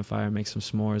around the campfire and make some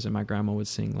s'mores, and my grandma would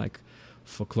sing like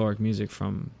folkloric music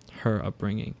from her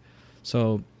upbringing.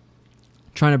 So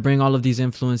trying to bring all of these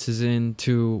influences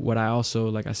into what I also,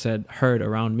 like I said, heard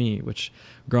around me, which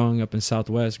growing up in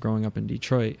Southwest, growing up in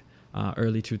Detroit,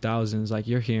 early 2000s, like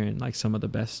you're hearing like some of the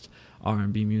best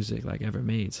R&B music like ever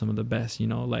made, some of the best, you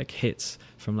know, like hits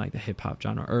from like the hip hop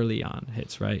genre, early on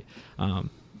hits, right?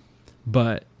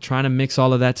 But trying to mix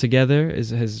all of that together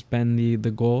has been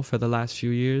the goal for the last few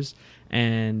years.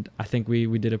 And I think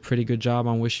we did a pretty good job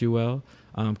on Wish You Well,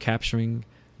 capturing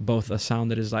both a sound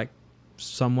that is like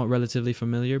somewhat relatively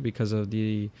familiar because of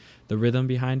the rhythm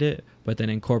behind it, but then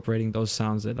incorporating those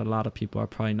sounds that a lot of people are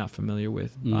probably not familiar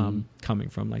with, coming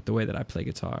from like the way that I play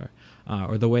guitar,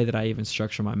 or the way that I even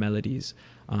structure my melodies.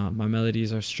 My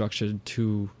melodies are structured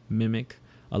to mimic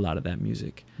a lot of that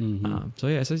music. So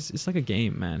yeah, it's like a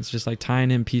game, man. It's just like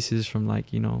tying in pieces from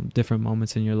like, you know, different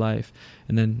moments in your life,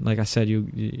 and then like I said,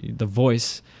 you the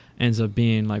voice ends up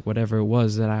being like whatever it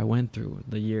was that I went through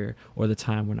the year or the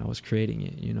time when I was creating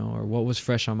it, you know, or what was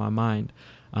fresh on my mind.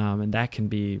 And that can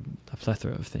be a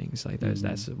plethora of things. Like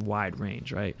that's a wide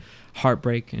range, right?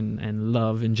 Heartbreak and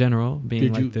love in general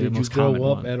being the most common one. Did you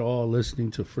grow up at all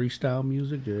listening to freestyle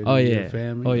music? Or oh yeah, your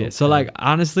family? Oh yeah. Okay. So like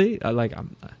honestly,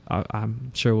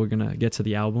 I'm sure we're gonna get to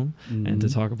the album and to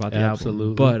talk about the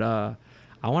album. But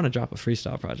I want to drop a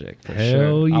freestyle project for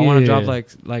sure. Yeah. I want to drop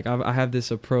like I have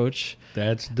this approach.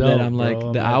 That's dope. That I'm like,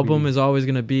 the album is always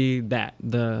gonna be that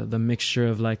the mixture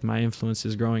of like my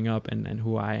influences growing up and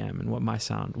who I am and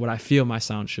what I feel my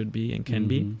sound should be and can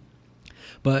be.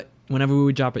 But whenever we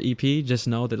would drop an EP, just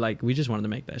know that like we just wanted to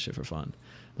make that shit for fun.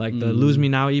 Like the Lose Me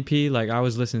Now EP, like I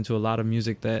was listening to a lot of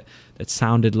music that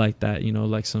sounded like that, you know,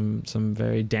 like some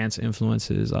very dance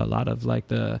influences, a lot of like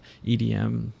the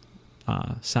EDM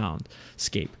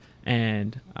soundscape,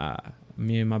 and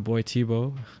me and my boy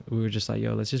Tebow, we were just like,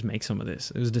 yo, let's just make some of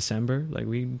this. It was December, like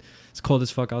it's cold as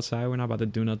fuck outside, we're not about to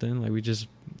do nothing, like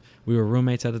we were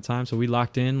roommates at the time, so we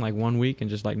locked in like 1 week and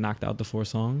just like knocked out the 4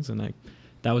 songs, and like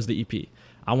that was the EP.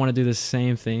 I want to do the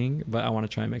same thing, but I want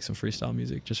to try and make some freestyle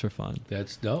music just for fun.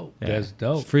 That's dope. Yeah. That's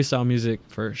dope. Freestyle music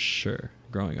for sure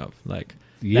growing up, like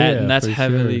yeah, and that's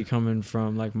heavily coming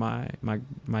from like my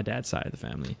dad's side of the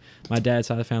family. My dad's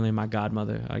side of the family, my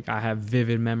godmother. Like I have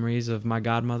vivid memories of my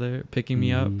godmother picking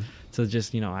me up to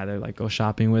just, you know, either like go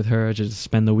shopping with her or just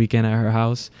spend the weekend at her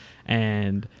house.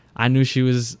 And I knew she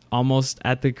was almost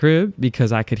at the crib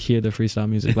because I could hear the freestyle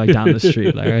music like down the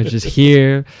street. Like I just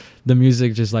hear the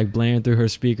music just like blaring through her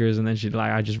speakers, and then she'd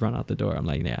like, I just run out the door. I'm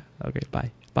like, yeah, okay, bye,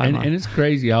 and, Mom. and it's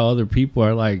crazy how other people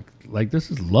are like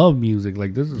this is love music,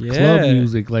 like this is club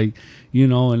music, like, you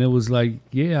know. And it was like,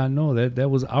 yeah, I know that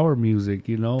was our music,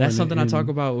 you know. That's something I talk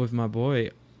about with my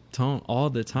boy Tone all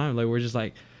the time. Like we're just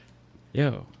like,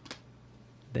 yo,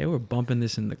 they were bumping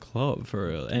this in the club for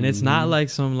real, and it's not like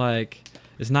some like.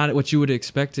 It's not what you would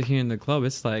expect to hear in the club.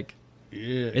 It's like,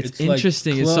 yeah, it's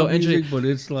interesting. Like it's so music, interesting, but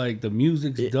it's like the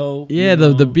music's dope. Yeah,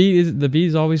 the beat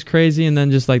is always crazy, and then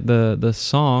just like the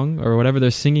song or whatever they're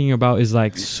singing about is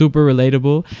like super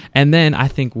relatable. And then I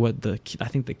think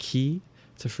the key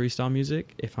to freestyle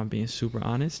music, if I'm being super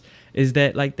honest, is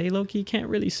that like they low key can't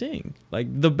really sing like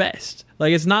the best.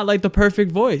 Like it's not like the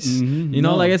perfect voice, you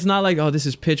know. Like it's not like, oh, this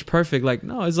is pitch perfect. Like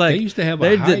no, it's like they used to have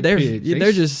a high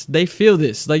pitch. They feel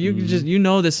this. Like you just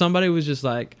know that somebody was just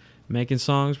like making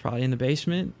songs probably in the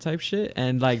basement type shit,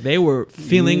 and like they were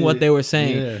feeling what they were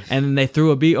saying, and then they threw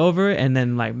a beat over it, and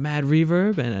then like mad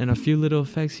reverb and a few little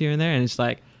effects here and there, and it's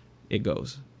like it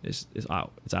goes. It's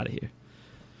out. It's out of here.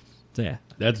 So yeah,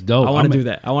 that's dope. I want to do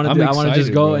that. I want to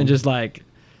just go, bro, and just like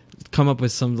come up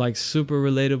with some like super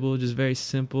relatable, just very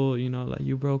simple, you know, like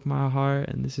you broke my heart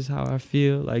and this is how I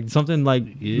feel, like something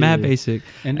like mad basic,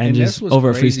 and just over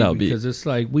a freestyle beat. Because it's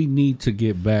like we need to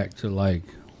get back to like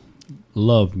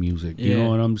love music. You know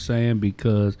what I'm saying?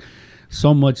 Because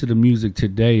so much of the music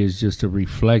today is just a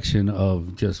reflection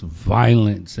of just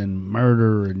violence and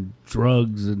murder and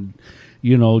drugs and,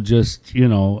 you know, just, you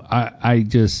know, I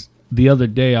just. The other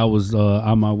day, I was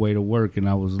on my way to work, and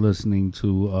I was listening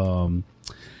to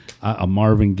a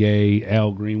Marvin Gaye,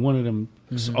 Al Green, one of them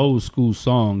old school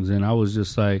songs, and I was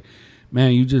just like,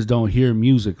 man, you just don't hear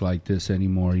music like this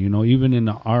anymore. You know, even in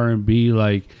the R&B,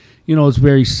 like, you know, it's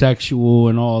very sexual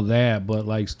and all that, but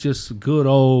like just a good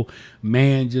old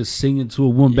man just singing to a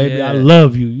woman, baby, I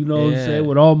love you, you know what I'm saying,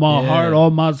 with all my heart, all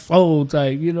my soul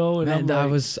type, you know. And man, like, I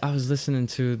was listening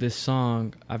to this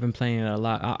song. I've been playing it a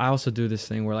lot. I also do this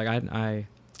thing where like I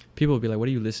people will be like, what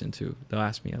do you listen to? They'll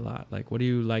ask me a lot, like, what do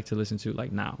you like to listen to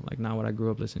like now what I grew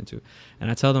up listening to? And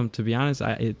I tell them, to be honest,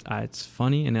 it's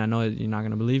funny, and I know you're not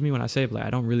gonna believe me when I say it, but like,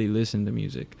 I don't really listen to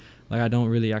music. Like I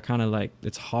kind of like,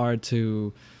 it's hard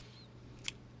to,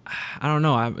 I don't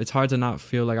know. It's hard to not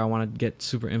feel like I want to get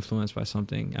super influenced by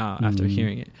something after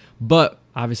hearing it. But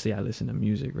obviously I listen to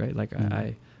music, right? Like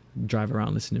I drive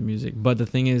around listening to music. But the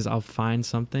thing is, I'll find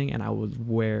something and I will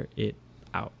wear it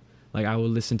out. Like I will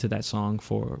listen to that song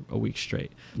for a week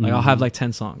straight. Like I'll have like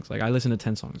 10 songs. Like I listen to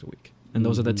 10 songs a week. And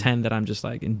those are the 10 that I'm just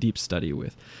like in deep study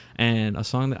with. And a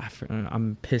song that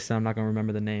I'm pissed that I'm not going to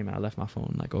remember the name. I left my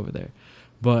phone like over there.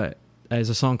 But there's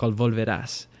a song called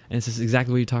Volverás. And it's just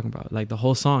exactly what you're talking about. Like the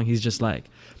whole song, he's just like,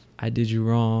 I did you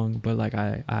wrong, but like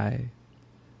I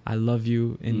love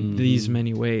you in these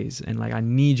many ways, and like I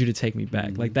need you to take me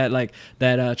back. Like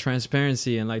that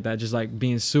transparency, and like that just like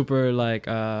being super like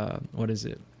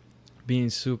being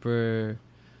super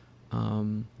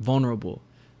vulnerable.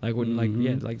 Like when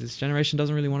like this generation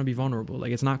doesn't really want to be vulnerable.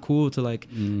 Like it's not cool to like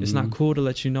it's not cool to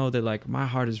let you know that like my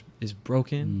heart is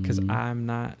broken because I'm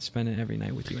not spending every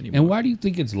night with you anymore. And why do you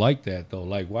think it's like that though?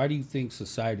 Like why do you think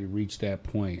society reached that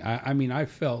point? I mean, I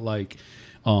felt like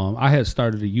I had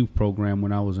started a youth program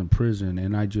when I was in prison,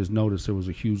 and I just noticed there was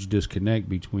a huge disconnect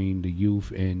between the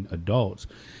youth and adults.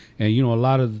 And you know, a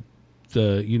lot of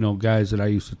the guys that I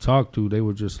used to talk to, they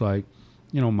were just like,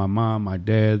 my mom, my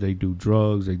dad, they do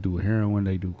drugs, they do heroin,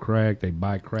 they do crack, they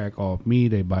buy crack off me,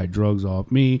 they buy drugs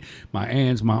off me, my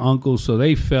aunts, my uncles. So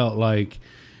they felt like,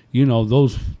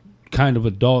 those kind of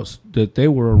adults that they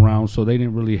were around, so they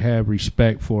didn't really have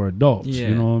respect for adults. Yeah.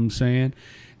 You know what I'm saying?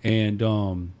 And,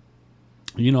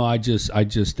 I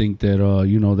just think that,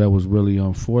 that was really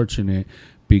unfortunate,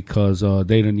 because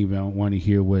they didn't even want to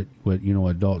hear what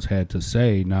adults had to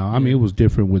say. Now, I mean, it was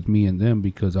different with me and them,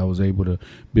 because I was able to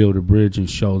build a bridge and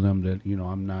show them that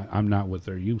I'm not what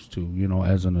they're used to,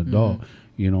 as an adult,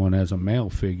 and as a male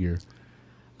figure.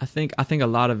 I think a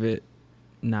lot of it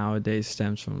nowadays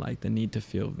stems from like the need to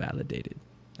feel validated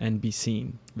and be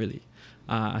seen. Really,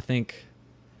 I think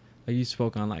you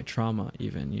spoke on like trauma,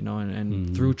 even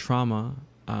and through trauma.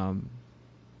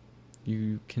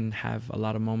 You can have a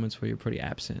lot of moments where you're pretty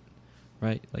absent,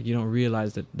 right? Like you don't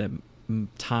realize that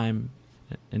time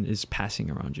is passing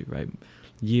around you, right?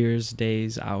 Years,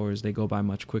 days, hours, they go by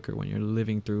much quicker when you're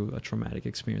living through a traumatic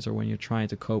experience, or when you're trying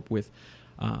to cope with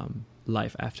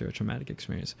life after a traumatic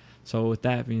experience. So with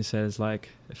that being said, it's like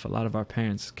if a lot of our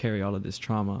parents carry all of this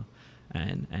trauma,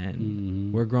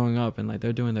 and we're growing up, and like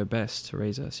they're doing their best to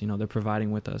raise us, they're providing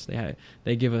with us.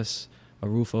 They give us a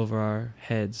roof over our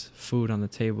heads, food on the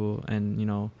table, and, you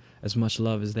know, as much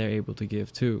love as they're able to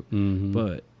give too.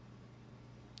 But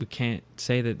we can't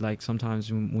say that, like,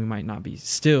 sometimes we might not be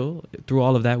still through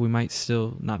all of that, we might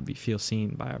still not feel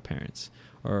seen by our parents,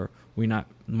 or we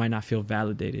might not feel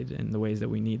validated in the ways that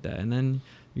we need that. And then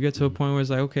you get to a point where it's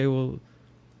like, okay, well,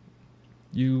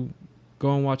 you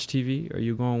go and watch TV, or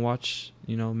you go and watch,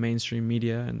 you know, mainstream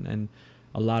media, and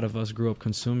a lot of us grew up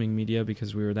consuming media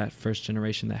because we were that first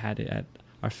generation that had it at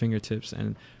our fingertips,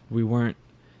 and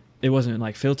it wasn't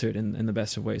like filtered in the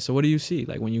best of ways. So what do you see,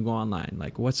 like, when you go online?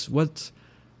 Like, what's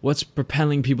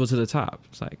propelling people to the top?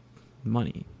 It's like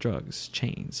money, drugs,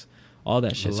 chains, all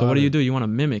that shit. So what do? You want to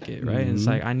mimic it, right? And it's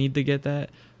like, I need to get that.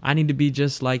 I need to be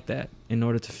just like that in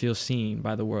order to feel seen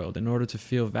by the world, in order to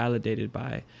feel validated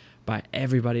by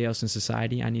everybody else in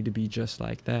society. I need to be just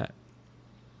like that.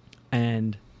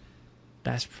 And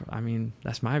that's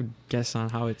my guess on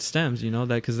how it stems, you know,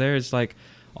 that because there's like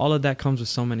all of that comes with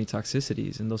so many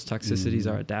toxicities, and those toxicities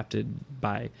are adapted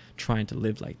by trying to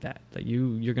live like that. Like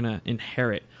you're going to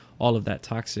inherit all of that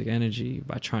toxic energy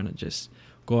by trying to just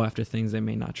go after things that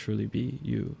may not truly be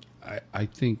you. I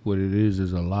think what it is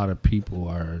a lot of people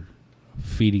are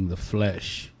feeding the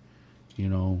flesh. You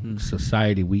know,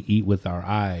 society, we eat with our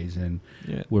eyes, and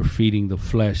we're feeding the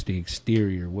flesh, the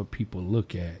exterior, what people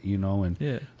look at, you know, and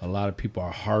a lot of people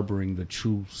are harboring the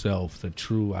true self, the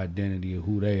true identity of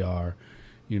who they are,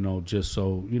 you know, just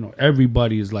so, you know,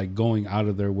 everybody is like going out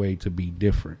of their way to be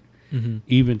different,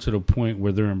 even to the point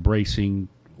where they're embracing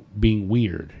being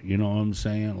weird. You know what I'm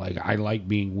saying? Like, I like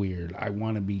being weird. I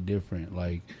want to be different.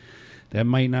 Like, that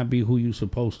might not be who you're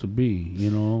supposed to be, you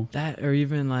know? That, or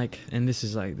even like, and this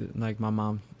is like my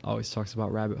mom always talks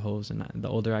about rabbit holes, and the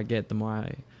older I get, the more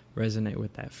I resonate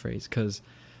with that phrase. Because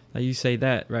like you say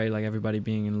that, right? Like everybody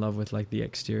being in love with like the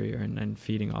exterior and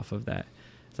feeding off of that.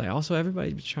 It's like also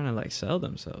everybody trying to like sell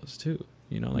themselves too,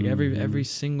 you know? Like every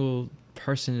single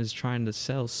person is trying to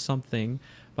sell something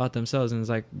about themselves. And it's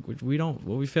like, what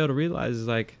we fail to realize is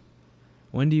like,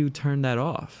 when do you turn that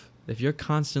off? If you're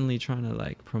constantly trying to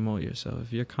like promote yourself,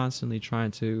 if you're constantly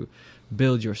trying to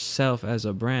build yourself as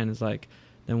a brand, it's like,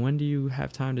 then when do you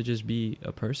have time to just be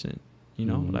a person? You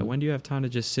know, like when do you have time to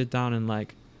just sit down and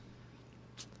like,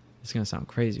 it's going to sound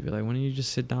crazy, but like, when do you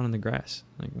just sit down in the grass?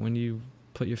 Like, when do you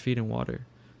put your feet in water?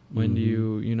 When do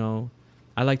you know,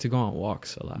 I like to go on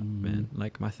walks a lot, man.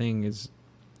 Like my thing is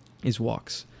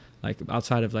walks. Like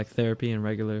outside of like therapy and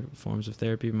regular forms of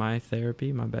therapy, my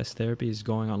best therapy is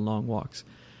going on long walks.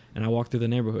 And I walk through the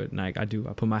neighborhood, and I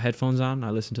put my headphones on,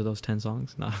 I listen to those 10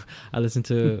 songs. No, I listen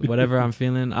to whatever I'm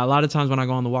feeling. A lot of times when I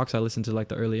go on the walks, I listen to like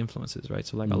the early influences, right?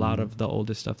 So like a lot of the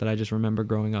oldest stuff that I just remember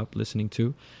growing up listening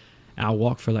to. And I'll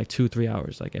walk for like 2-3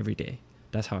 hours, like every day.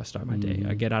 That's how I start my day.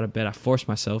 I get out of bed, I force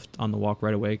myself on the walk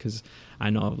right away, because I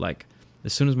know like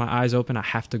as soon as my eyes open, I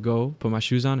have to go put my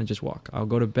shoes on and just walk. I'll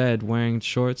go to bed wearing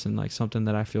shorts and like something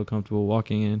that I feel comfortable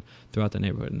walking in throughout the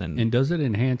neighborhood. And does it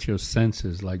enhance your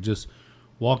senses? Like just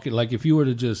walking, like if you were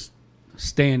to just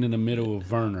stand in the middle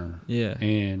of Werner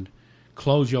and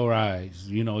close your eyes,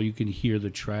 you know, you can hear the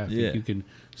traffic, you can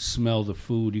smell the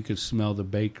food, you can smell the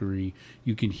bakery,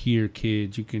 you can hear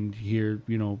kids, you can hear,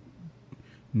 you know,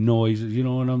 noises, you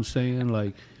know what I'm saying?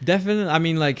 Like definitely, I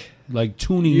mean, like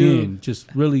tuning in, just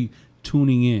really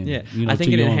tuning in. Yeah, you know, I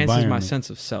think it enhances my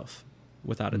sense of self,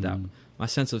 without a doubt. My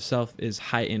sense of self is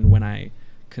heightened when I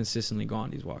consistently go on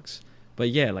these walks. But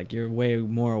yeah, like you're way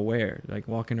more aware, like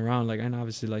walking around, like, and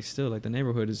obviously like still like the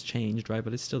neighborhood has changed, right?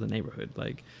 But it's still the neighborhood.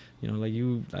 Like, you know,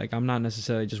 like I'm not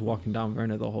necessarily just walking down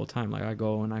Werner the whole time. Like I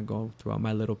go throughout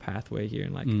my little pathway here,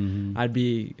 and like I'd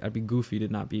be goofy to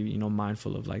not be, you know,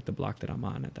 mindful of like the block that I'm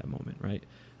on at that moment, right?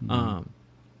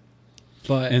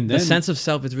 But the sense of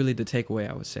self is really the takeaway,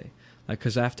 I would say. Like,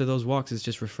 because after those walks, it's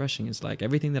just refreshing. It's like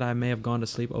everything that I may have gone to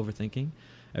sleep overthinking,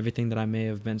 everything that I may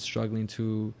have been struggling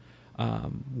to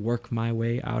work my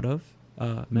way out of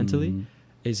mentally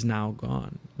is now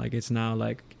gone. Like it's now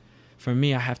like, for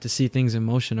me, I have to see things in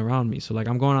motion around me. So like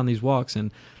I'm going on these walks,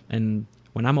 and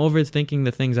when I'm overthinking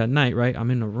the things at night, right,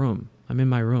 I'm in a room, I'm in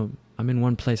my room, I'm in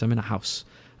one place, I'm in a house,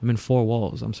 I'm in 4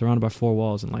 walls, I'm surrounded by 4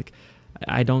 walls, and like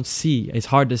I don't see, it's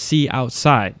hard to see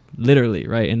outside, literally,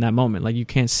 right, in that moment. Like you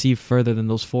can't see further than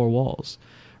those 4 walls,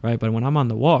 right? But when I'm on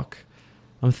the walk,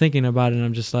 I'm thinking about it, and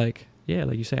I'm just like, yeah,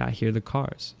 like you say, I hear the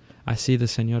cars, I see the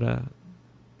señora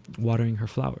watering her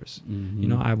flowers. You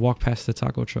know, I walk past the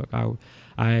taco truck.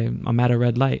 I'm at a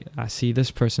red light. I see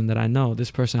this person that I know. This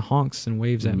person honks and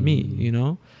waves at me, you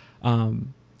know?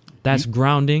 That's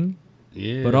grounding.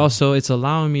 Yeah. But also it's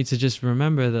allowing me to just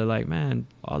remember that, like, man,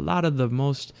 a lot of the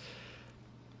most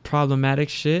problematic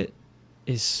shit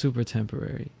is super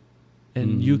temporary.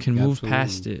 and you can move absolutely.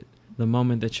 past it the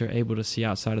moment that you're able to see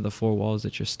outside of the four walls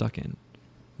that you're stuck in.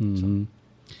 Mm-hmm.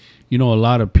 You know, a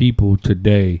lot of people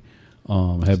today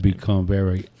have become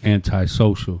very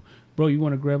antisocial. Bro, you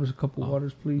want to grab us a couple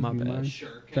waters, please? My You bad. mind?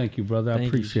 Sure. Thank you, brother. I Thank you,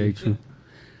 appreciate you.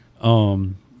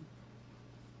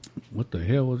 What the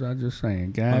hell was I just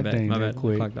saying? God bad, dang, my that bad.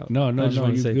 quick. Clocked out. No, I just you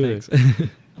wanted to say good.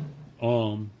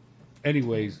 thanks.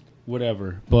 Anyways,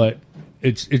 whatever. But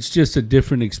it's just a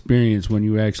different experience when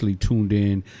you're actually tuned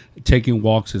in. Taking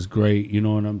walks is great. You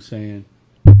know what I'm saying?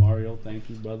 Mario, thank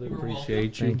you, brother.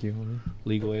 Appreciate you. Thank you, homie.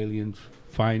 Legal Aliens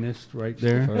finest right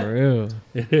there. For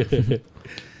real.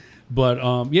 But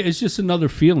yeah, it's just another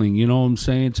feeling, you know what I'm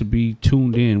saying, to be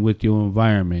tuned in with your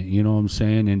environment, you know what I'm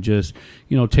saying, and just,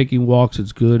 you know, taking walks,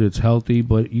 it's good, it's healthy,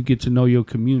 but you get to know your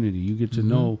community, you get to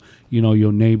know, you know,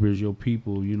 your neighbors, your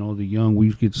people, you know, the young,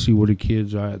 we get to see where the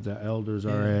kids are at, the elders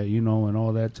are at, you know, and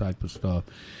all that type of stuff.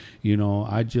 You know,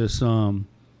 I just,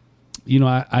 you know,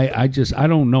 I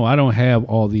don't know, I don't have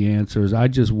all the answers. I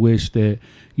just wish that,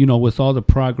 you know, with all the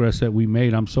progress that we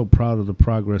made, I'm so proud of the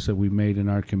progress that we made in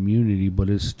our community, but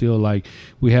it's still like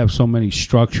we have so many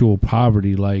structural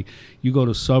poverty. Like you go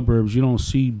to suburbs, you don't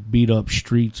see beat up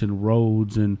streets and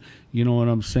roads and, you know what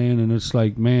I'm saying? And it's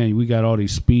like, man, we got all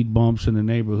these speed bumps in the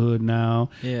neighborhood now.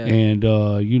 Yeah. And,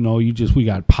 you know, we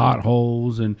got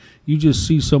potholes and you just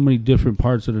see so many different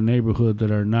parts of the neighborhood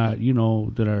that are not, you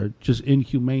know, that are just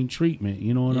inhumane treatment.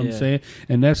 You know what I'm saying?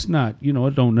 And that's not, you know,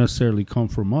 it don't necessarily come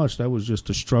from us. That was just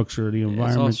the structure of the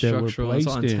environment that we're placed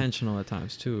it's all in. intentional at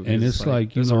times too. And it's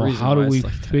like, you know, how do we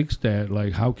fix that?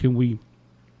 Like, how can we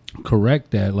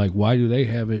correct that? Like, why do they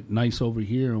have it nice over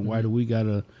here and why do we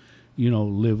gotta, you know,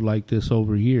 live like this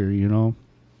over here, you know?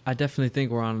 I definitely think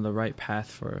we're on the right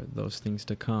path for those things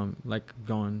to come. Like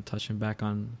touching back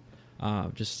on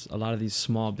just a lot of these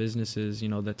small businesses, you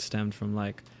know, that stemmed from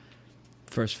like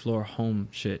first floor home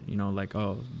shit, you know, like,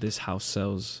 oh, this house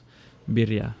sells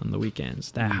birria on the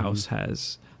weekends. That house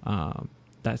has,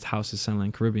 that house is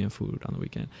selling Caribbean food on the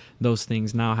weekend. Those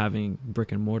things now having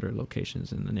brick and mortar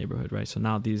locations in the neighborhood, right? So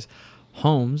now these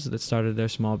homes that started their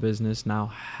small business now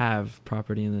have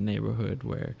property in the neighborhood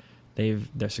where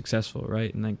they're successful,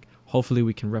 right? And like hopefully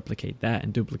we can replicate that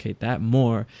and duplicate that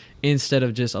more instead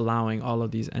of just allowing all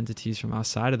of these entities from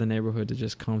outside of the neighborhood to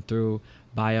just come through,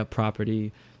 buy up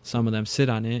property. Some of them sit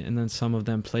on it, and then some of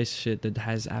them place shit that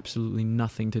has absolutely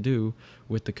nothing to do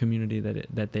with the community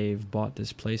that they've bought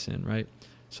this place in, right?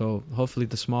 So hopefully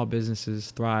the small businesses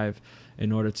thrive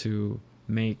in order to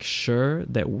make sure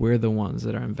that we're the ones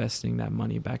that are investing that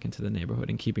money back into the neighborhood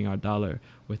and keeping our dollar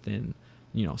within,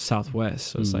 you know, Southwest.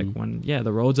 So it's like when,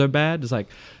 the roads are bad, it's like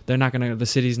the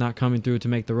city's not coming through to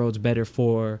make the roads better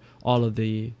for all of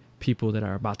the people that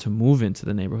are about to move into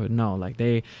the neighborhood. No, like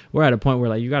we're at a point where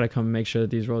like you got to come and make sure that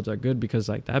these roads are good because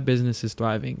like that business is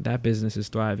thriving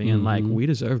and like we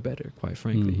deserve better, quite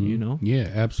frankly, you know? Yeah,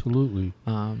 absolutely.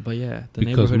 But yeah, the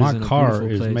because neighborhood my is in a car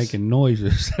beautiful is place. making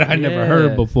noises that I never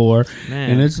heard before. Man.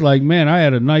 And it's like, man, I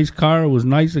had a nice car, it was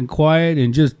nice and quiet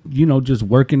and just, you know, just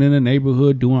working in the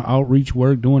neighborhood, doing outreach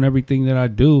work, doing everything that I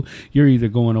do. You're either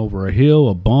going over a hill,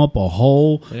 a bump, a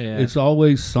hole. Yeah. It's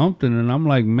always something. And I'm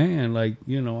like, man, like,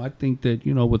 you know, I think that,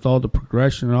 you know, with all the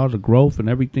progression and all the growth and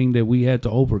everything that we had to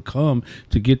overcome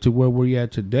to get to where we're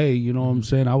at today, you know what I'm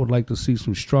saying? I would like to see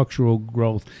some structural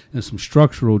growth and some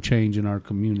structural change in our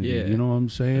community. Yeah. You know what I'm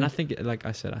saying? And I think, like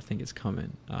I said, I think it's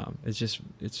coming.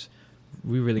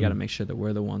 We really got to make sure that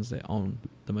we're the ones that own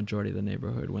the majority of the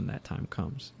neighborhood when that time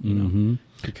comes, you know?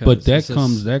 Because but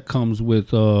that comes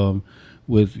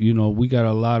with, you know, we got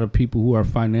a lot of people who are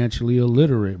financially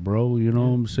illiterate, bro. You know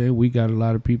what I'm saying? We got a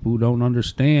lot of people who don't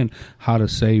understand how to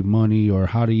save money or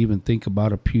how to even think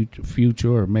about a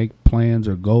future or make plans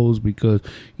or goals because,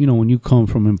 you know, when you come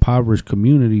from impoverished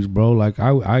communities, bro, like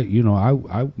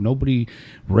I nobody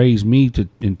raised me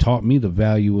and taught me the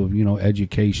value of, you know,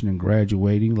 education and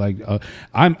graduating. Like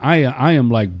I am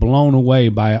like blown away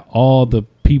by all the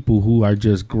people who are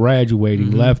just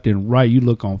graduating left and right. You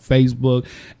look on Facebook,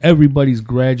 everybody's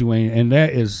graduating, and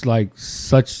that is like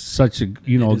such a,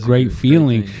 you know, great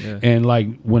feeling. And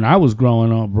like when I was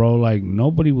growing up, bro, like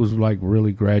nobody was like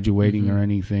really graduating or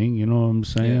anything. You know what I'm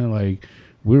saying? Like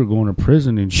we were going to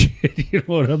prison and shit. You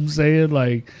know what I'm saying?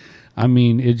 Like I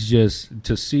mean, it's just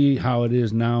to see how it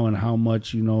is now and how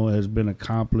much, has been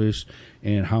accomplished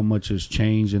and how much has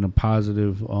changed in a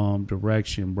positive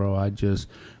direction, bro.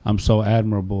 I'm so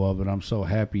admirable of it. I'm so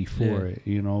happy for it,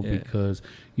 because,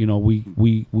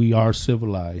 we are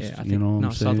civilized. Yeah, I think, what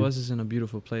I'm saying? Southwest is in a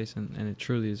beautiful place, and it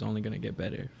truly is only going to get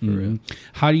better, for real.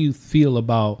 How do you feel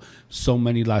about so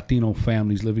many Latino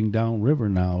families living downriver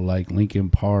now, like Lincoln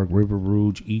Park, River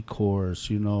Rouge, Ecorse,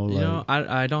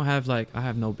 I don't have I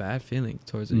have no bad feeling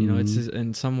towards it. It's just,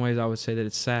 in some ways I would say that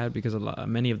it's sad because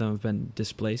many of them have been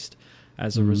displaced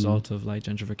as a result of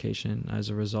gentrification, as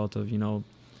a result of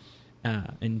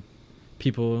and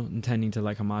people intending to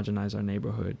homogenize our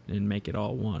neighborhood and make it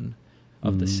all one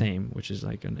of the same, which is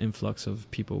an influx of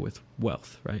people with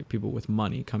wealth, right? People with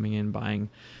money coming in, buying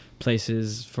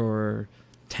places for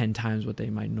 10 times what they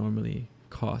might normally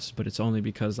cost, but it's only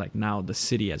because now the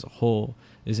city as a whole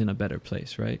is in a better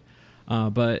place, right?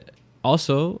 But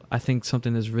also I think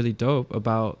something that's really dope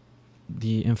about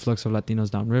the influx of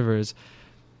Latinos downriver is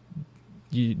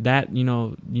you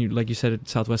like you said,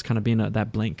 Southwest kind of being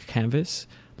that blank canvas,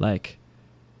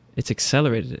 it's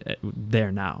accelerated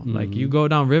there now. You go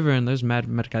downriver and there's mad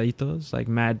mercaditos,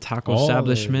 mad taco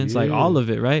establishments, all of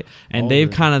it, right? And they've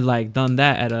kind of done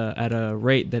that at a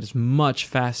rate that is much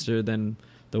faster than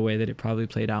the way that it probably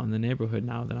played out in the neighborhood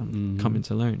now that I'm coming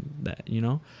to learn that,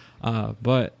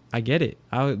 but I get it.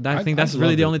 I think that's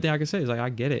really the only thing I can say is I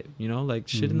get it,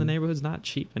 shit in the neighborhood's not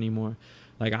cheap anymore.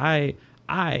 I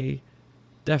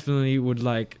definitely would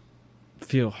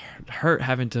feel hurt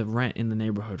having to rent in the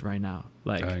neighborhood right now.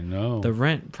 I know the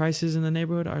rent prices in the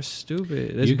neighborhood are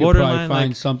stupid. It's you could probably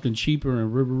find something cheaper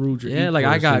in River Rouge.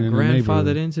 I got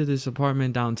grandfathered into this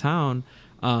apartment downtown.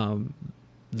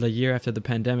 The year after the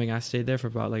pandemic, I stayed there for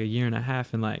about a year and a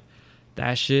half, and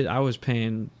that shit, I was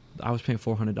paying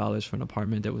 $400 for an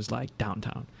apartment that was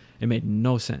downtown. It made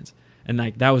no sense. And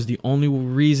that was the only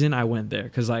reason I went there.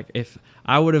 Because if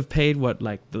I would have paid what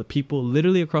the people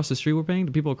literally across the street were paying,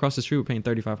 the people across the street were paying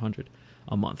 $3,500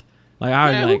 a month.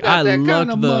 I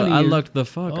lucked the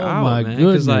fuck out, man.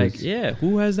 Because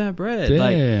who has that bread?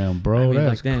 Damn, bro,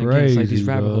 that's crazy. It's these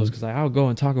rabbit holes. Because I'll go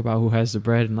and talk about who has the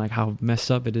bread and how messed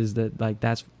up it is that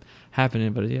that's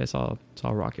happening. But yeah, it's all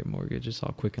Rocket Mortgage. It's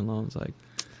all Quicken Loans.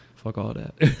 Fuck all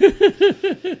that.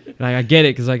 I get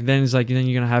it, because then it's then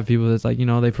you're gonna have people that's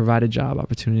they provided job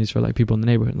opportunities for people in the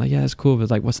neighborhood. Yeah, it's cool,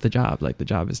 but what's the job? The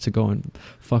job is to go and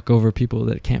fuck over people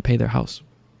that can't pay their house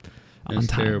on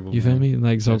time. Terrible, you feel me?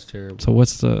 That's terrible. So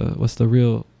what's the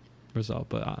real result?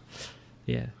 But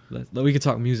yeah, we could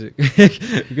talk music.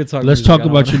 we could talk. Let's talk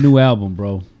about your new album,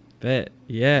 bro. Bet.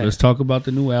 Yeah. Let's talk about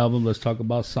the new album. Let's talk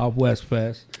about Southwest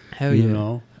Fest. Hell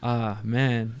yeah.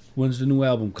 Man. When's the new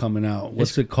album coming out?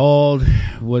 What's it called?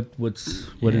 What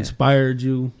inspired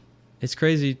you? It's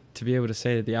crazy to be able to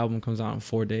say that the album comes out in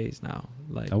 4 days now.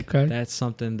 Okay. That's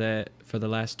something that for the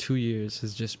last 2 years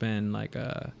has just been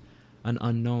an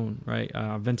unknown, right?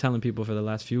 I've been telling people for the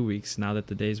last few weeks now that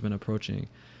the day's been approaching.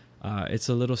 It's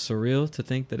a little surreal to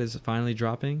think that it's finally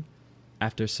dropping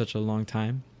after such a long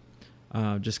time.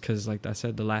 Just because, like I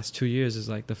said, the last 2 years is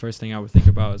the first thing I would think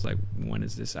about is when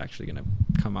is this actually going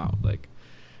to come out?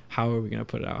 How are we going to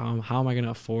put it out? How am I going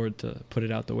to afford to put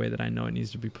it out the way that I know it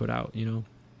needs to be put out?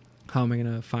 How am I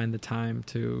going to find the time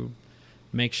to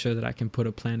make sure that I can put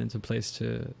a plan into place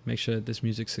to make sure that this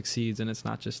music succeeds and it's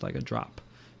not just a drop?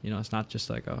 It's not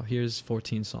just oh, here's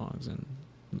 14 songs and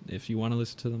if you want to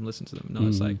listen to them, listen to them. No,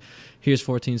 it's here's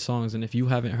 14 songs and if you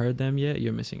haven't heard them yet,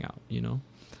 you're missing out,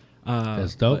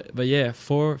 That's dope. But yeah,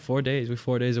 4 days. We're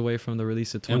 4 days away from the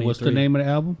release of 23. And what's the name of the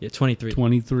album? Yeah, 23.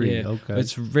 23. Yeah. Okay.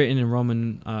 It's written in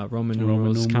Roman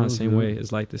numerals, kind of the same way as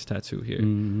this tattoo here.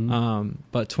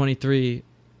 But 23,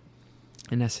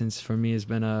 in essence, for me, has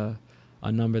been a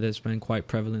number that's been quite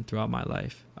prevalent throughout my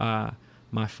life.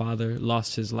 My father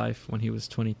lost his life when he was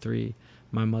 23.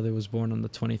 My mother was born on the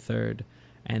 23rd,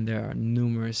 and there are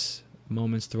numerous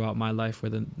moments throughout my life where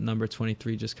the number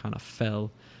 23 just kind of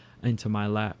fell into my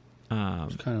lap.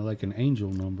 It's kind of like an angel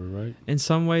number, right? In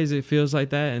some ways it feels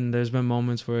like that, and there's been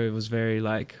moments where it was very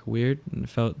weird and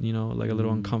felt a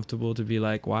little uncomfortable to be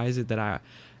why is it that I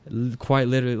quite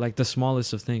literally the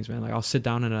smallest of things, man, I'll sit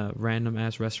down in a random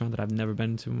ass restaurant that I've never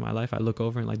been to in my life, I look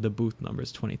over and the booth number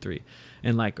is 23,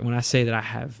 and when I say that I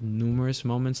have numerous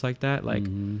moments like that,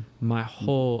 my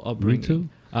whole upbringing. Me too.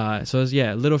 So it's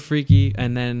a little freaky.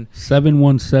 And then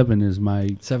 717 is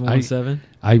my 717.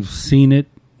 I've seen it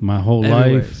my whole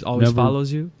everywhere. life. It always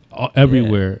follows you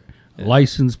everywhere. Yeah.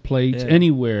 License plates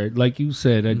anywhere. Like you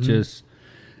said,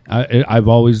 I've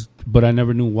always but I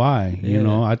never knew why. You Yeah.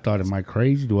 know, I thought, am I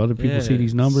crazy? Do other people see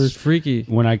these numbers? It's freaky.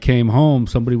 When I came home,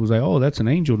 somebody was like, "Oh, that's an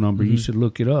angel number. You Mhm. should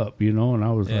look it up." You know, and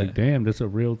I was Yeah. like, "Damn, that's a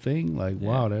real thing." Like, Yeah.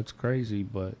 wow, that's crazy.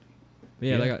 But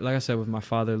Yeah, Yeah. like I said, with my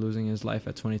father losing his life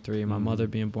at 23, my Mhm. mother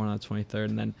being born on the 23rd,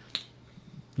 and then,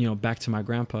 you know, back to my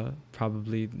grandpa,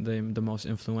 probably the most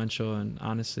influential and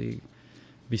honestly,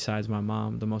 besides my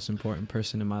mom, the most important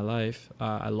person in my life.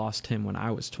 I lost him when I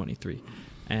was 23,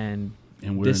 and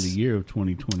we're this- in the year of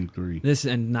 2023. this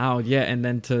and now, yeah, and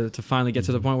then to finally get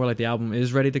to the Mhm. point where like the album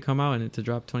is ready to come out and to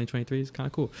drop 2023 is kind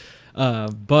of cool.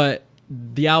 But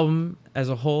the album as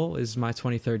a whole is my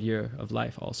 23rd year of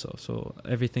life also. So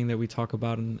everything that we talk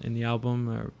about in the album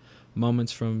are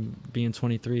moments from being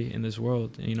 23 in this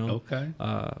world, you know. Okay.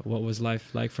 What was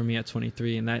life like for me at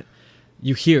 23, and that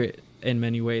you hear it in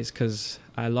many ways because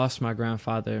I lost my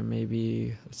grandfather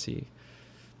maybe, let's see,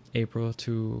 April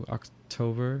to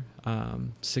October,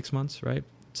 6 months, right?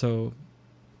 So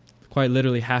quite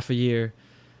literally half a year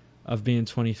of being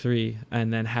 23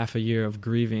 and then half a year of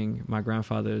grieving my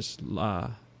grandfather's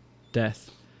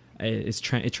death.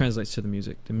 It translates to the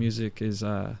music. The music is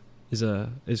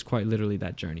quite literally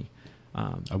that journey.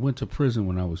 I went to prison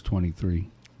when I was 23.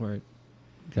 Where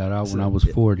Got out So- when I was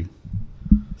 40.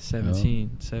 17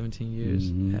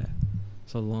 years. Mhm. Yeah.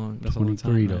 That's a long time,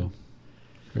 23 man. though.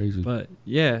 Crazy. But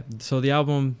yeah, so the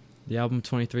album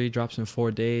 23 drops in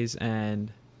 4 days,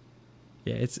 and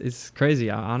yeah, it's crazy.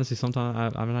 Honestly,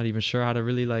 sometimes I'm not even sure how to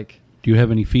really like. Do you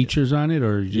have any features on it,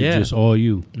 or is it Yeah. just all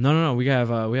you? No. We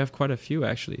have quite a few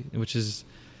actually, which is,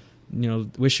 you know,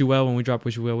 Wish You Well. When we dropped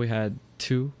Wish You Well, we had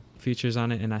 2 features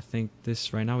on it, and I think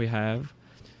this right now we have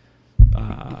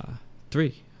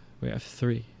 3. We have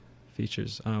 3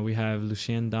 features. We have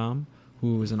Lucien Dam,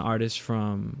 who is an artist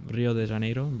from Rio de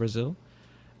Janeiro in Brazil.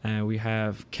 And we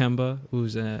have Kemba,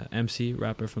 who's an MC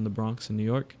rapper from the Bronx in New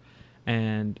York.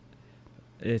 And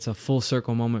it's a full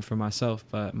circle moment for myself,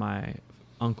 but my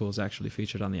uncle is actually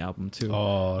featured on the album too.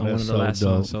 Oh, on that's one of the so last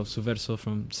dope. songs. So Subverso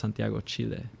from Santiago,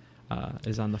 Chile,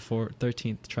 is on the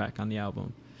 13th track on the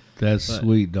album. That's But,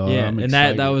 sweet, dog. yeah, I'm and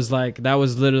excited. that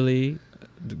was literally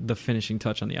the finishing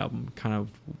touch on the album. Kind of,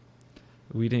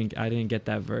 I didn't get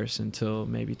that verse until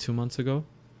maybe 2 months ago.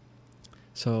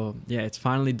 So yeah, it's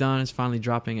finally done. It's finally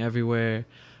dropping everywhere.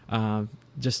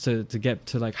 Just to get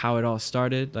to like how it all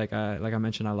started. Like I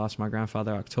mentioned, I lost my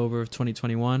grandfather October of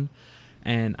 2021,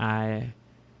 and I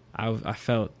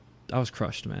felt I was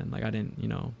crushed, man. Like I didn't, you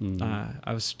know. Mhm.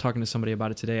 I was talking to somebody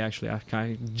about it today. Actually,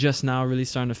 I just now really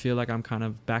starting to feel like I'm kind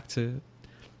of back to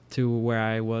where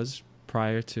I was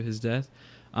prior to his death.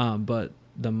 But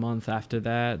the month after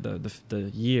that, the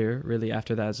year really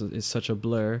after that is such a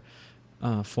blur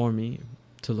for me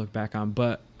to look back on.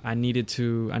 But I needed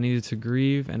to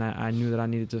grieve, and I knew that I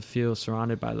needed to feel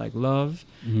surrounded by like love.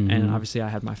 Mhm. And obviously I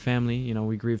had my family, you know,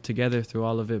 we grieved together through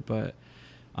all of it, but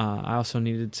I also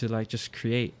needed to like just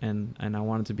create, and I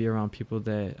wanted to be around people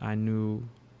that I knew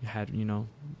had, you know,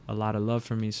 a lot of love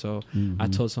for me. So I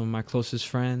Mhm. told some of my closest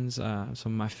friends, some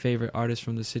of my favorite artists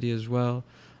from the city as well,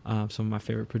 some of my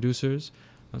favorite producers.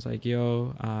 I was like,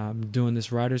 yo, I'm doing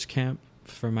this writers camp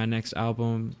for my next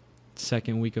album,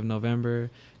 2nd week of November.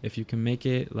 If you can make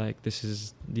it, like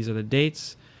these are the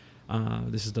dates,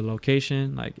 this is the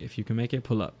location, like if you can make it,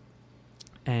 pull up.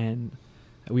 And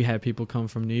we had people come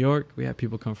from New York, we had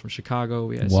people come from Chicago,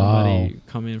 we had somebody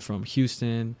come in from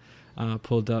Houston,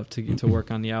 pulled up to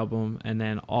work on the album, and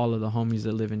then all of the homies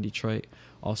that live in Detroit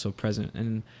also present.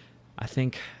 And I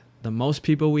think the most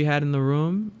people we had in the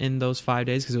room in those 5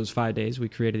 days, because it was 5 days, we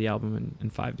created the album in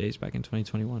 5 days back in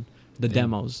 2021. The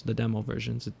demo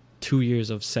versions, 2 years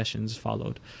of sessions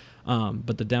followed.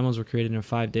 But the demos were created in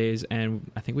 5 days, and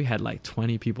I think we had like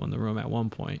 20 people in the room at one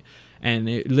point. And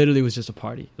it literally was just a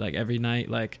party, like every night.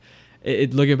 Like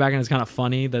looking back, and it's kind of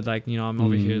funny that like, you know, I'm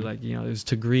over here, like, you know, it was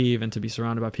to grieve and to be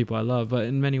surrounded by people I love. But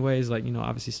in many ways, like, you know,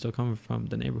 obviously still coming from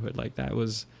the neighborhood, like that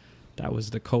was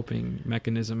the coping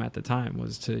mechanism at the time,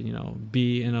 was to, you know,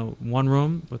 be in one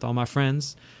room with all my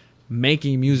friends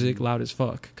making music loud as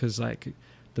fuck. Because like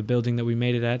the building that we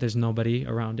made it at, there's nobody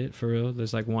around it for real.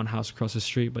 There's like one house across the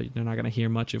street, but they're not gonna hear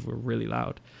much if we're really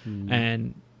loud.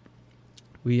 And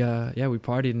we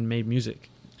partied and made music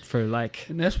for like,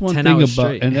 and that's one 10 thing hours about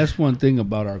straight. and that's one thing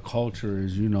about our culture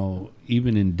is, you know,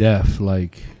 even in death,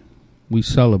 like we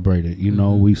celebrate it, you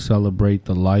know, we celebrate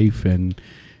the life and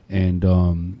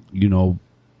you know,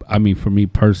 I mean, for me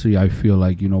personally, I feel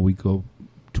like, you know, we go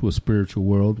to a spiritual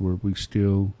world where we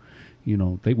still, you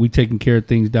know, we taking care of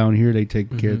things down here, they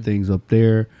taking care of things up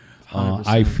there.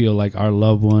 I 100%. feel like our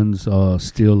loved ones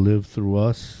still live through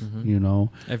us, you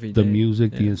know, every the day.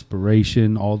 music, the Yeah.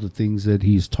 inspiration, all the things that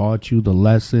he's taught you, the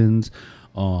lessons,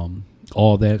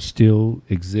 all that still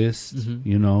exists,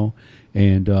 you know,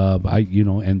 and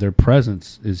and their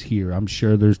presence is here. I'm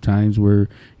sure there's times where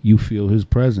you feel his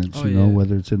presence, you know,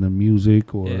 whether it's in the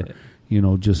music or, you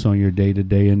know, just on your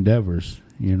day-to-day endeavors,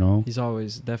 you know. He's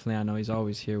always, definitely, I know he's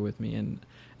always here with me.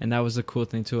 And that was the cool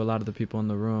thing, too. A lot of the people in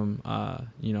the room,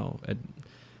 you know,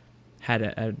 had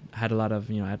a lot of,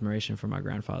 you know, admiration for my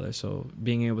grandfather. So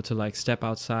being able to like step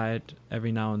outside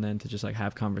every now and then to just like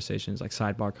have conversations, like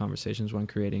sidebar conversations when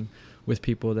creating with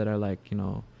people that are like, you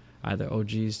know, either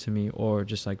OGs to me or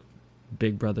just like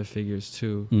big brother figures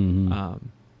too.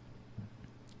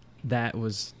 That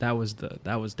was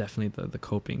definitely the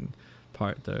coping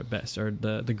part, the best, or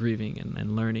the grieving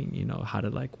and learning, you know, how to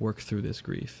like work through this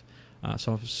grief.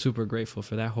 So I'm super grateful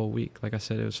for that whole week. Like I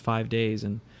said, it was 5 days,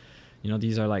 and you know,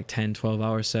 these are like 10,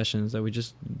 12-hour sessions that we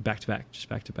just back to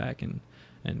back, and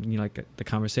you know, like the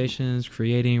conversations,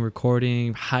 creating,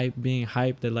 recording, being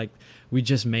hyped that like we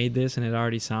just made this and it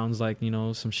already sounds like, you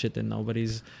know, some shit that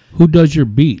nobody's. Who does your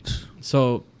beats?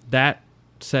 So that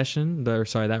session,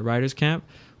 that writers camp,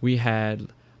 we had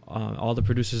all the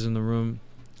producers in the room.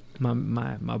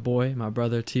 My boy, my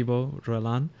brother Thibaut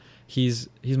Roland, he's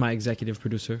my executive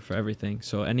producer for everything.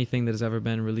 So anything that has ever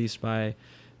been released by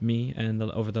me and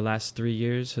over the last 3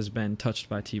 years has been touched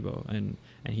by Thibaut, and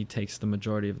he takes the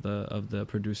majority of the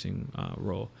producing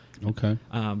role. Okay.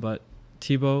 But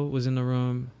Thibaut was in the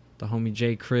room, the homie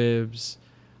Jay Cribbs,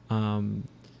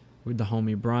 with the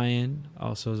homie Brian,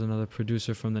 also is another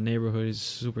producer from the neighborhood. He's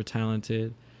super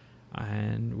talented.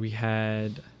 And we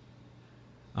had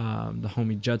the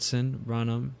homie Judson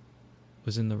Branham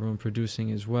was in the room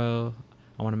producing as well.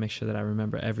 I want to make sure that I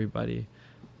remember everybody.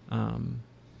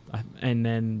 And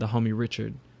then the homie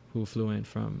Richard, who flew in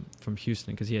from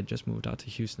Houston, because he had just moved out to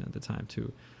Houston at the time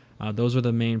too. Those were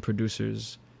the main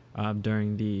producers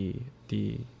during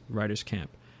the writers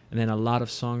camp. And then a lot of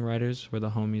songwriters were the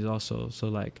homies also. So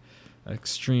like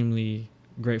extremely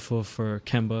grateful for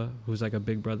Kemba, who's like a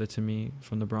big brother to me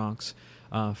from the Bronx,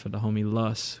 for the homie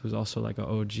Lus, who's also like an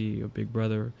OG, a big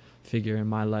brother figure in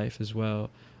my life as well.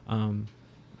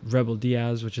 Rebel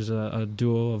Diaz, which is a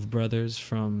duo of brothers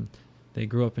from, they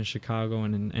grew up in Chicago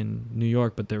and in New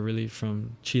York, but they're really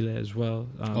from Chile as well.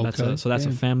 That's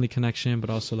a family connection, but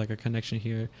also like a connection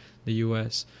here, the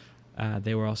U.S.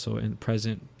 They were also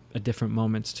present at different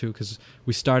moments too, because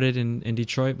we started in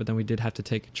Detroit, but then we did have to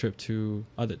take a trip to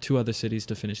two other cities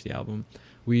to finish the album.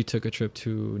 We took a trip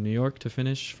to New York to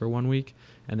finish for 1 week,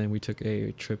 and then we took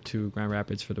a trip to Grand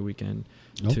Rapids for the weekend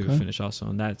to finish also.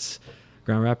 And that's,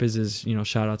 Grand Rapids is, you know,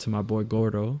 shout out to my boy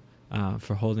Gordo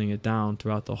for holding it down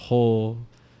throughout the whole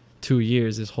 2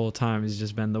 years. This whole time he's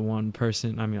just been the one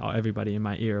person, I mean, everybody in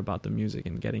my ear about the music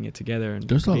and getting it together. And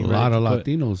there's a lot of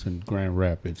Latinos in Grand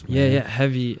Rapids, man. Yeah,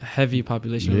 heavy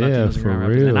population of Latinos in Grand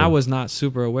Rapids. And I was not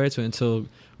super aware to it until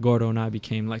Gordo and I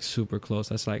became like super close.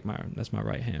 That's like that's my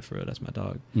right hand for real. That's my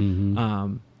dog.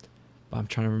 But I'm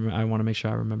trying to remember. I want to make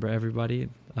sure I remember everybody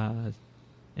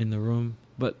in the room.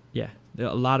 But yeah,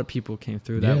 a lot of people came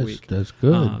through that week. That's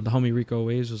good. The homie Rico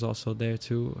Waves was also there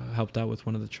too. Helped out with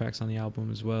one of the tracks on the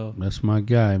album as well. That's my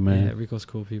guy, man. Yeah, Rico's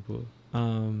cool people.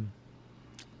 I'm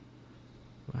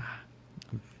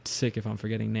sick if I'm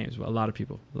forgetting names, but a lot of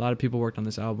people worked on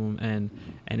this album, and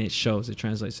it shows. It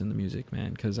translates in the music,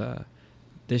 man. Because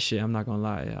this shit, I'm not gonna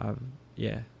lie,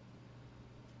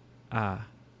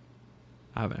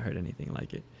 I haven't heard anything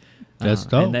like it. That's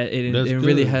dope. And that it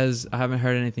really has. I haven't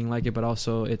heard anything like it, but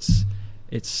also it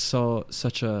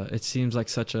seems like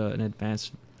such an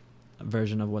advanced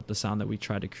version of what the sound that we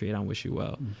tried to create on Wish You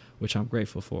Well, which I'm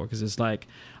grateful for, because it's like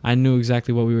I knew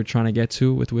exactly what we were trying to get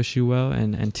to with Wish You Well,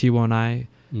 and T1 and I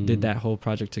did that whole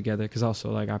project together, because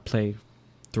also like I play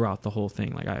throughout the whole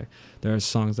thing. Like there are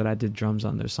songs that I did drums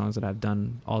on, there's songs that I've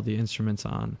done all the instruments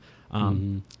on,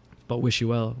 but Wish You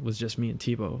Well was just me and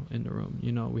Tebow in the room.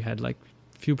 You know, we had like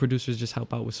few producers just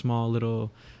help out with small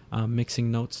little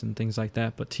mixing notes and things like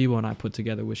that, but Tebow and I put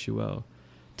together Wish You Well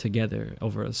together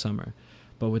over a summer.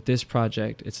 But with this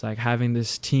project, it's like having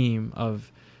this team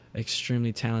of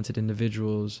extremely talented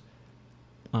individuals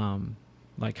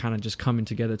like kind of just coming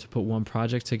together to put one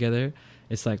project together.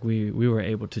 It's like we were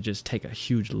able to just take a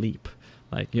huge leap.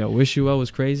 Like, yo, Wish You Well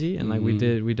was crazy, and like we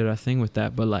did our thing with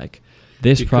that, but like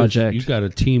this project, you got a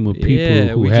team of people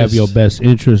who have your best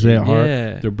interests at heart.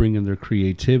 They're bringing their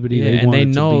creativity. They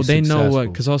know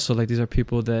what, because also like these are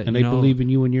people that, and they believe in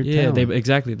you and your talent.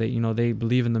 They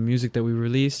believe in the music that we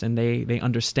released, and they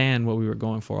understand what we were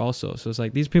going for also. So it's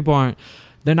like these people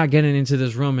they're not getting into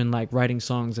this room and like writing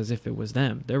songs as if it was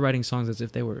them. They're writing songs as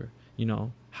if they were, you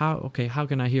know, how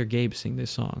can I hear Gabe sing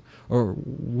this song, or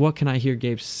what can I hear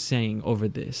Gabe saying over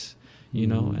this? you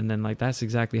know, and then like that's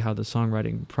exactly how the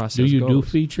songwriting process Do you goes. do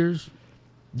features?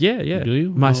 Yeah. Do you?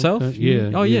 Myself? Okay.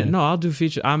 Yeah. Oh yeah. No, I'll do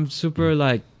features. I'm super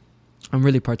like, I'm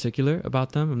really particular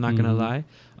about them. I'm not gonna lie,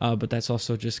 but that's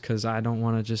also just because I don't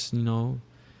want to just, you know,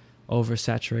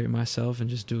 oversaturate myself and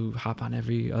just hop on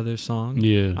every other song.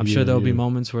 Yeah. I'm sure there'll be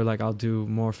moments where like I'll do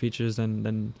more features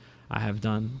than I have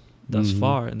done thus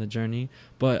far in the journey,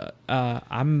 but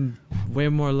I'm way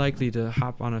more likely to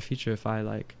hop on a feature if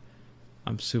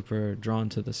I'm super drawn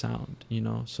to the sound, you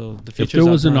know. So the features. If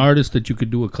there was an artist that you could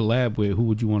do a collab with, who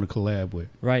would you want to collab with?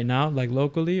 Right now, like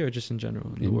locally or just in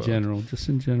general? In general, just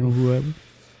in general, whoever.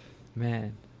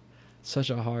 Man, such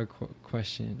a hard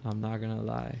question. I'm not gonna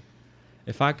lie.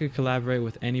 If I could collaborate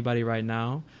with anybody right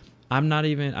now, I don't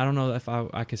know if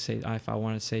I could say, if I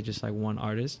want to say just like one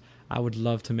artist, I would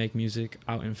love to make music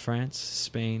out in France,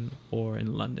 Spain, or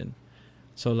in London.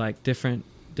 So like different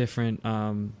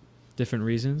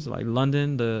reasons. Like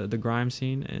London, the grime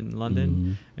scene in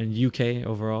London and UK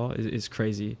overall is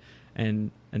crazy.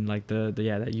 And like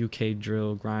that UK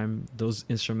drill grime, those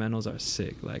instrumentals are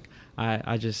sick. Like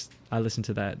I listen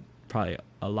to that probably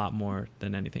a lot more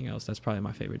than anything else. That's probably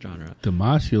my favorite genre.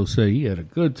 Damasio said he had a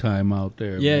good time out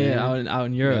there. Man. Out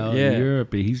in Europe. In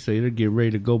Europe, and he said they're getting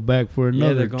ready to go back for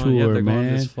another tour, they're man.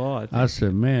 Going this fall, I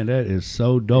said, man, that is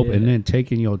so dope. And then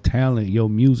taking your talent, your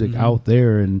music out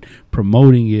there and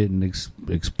promoting it and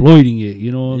exploiting it.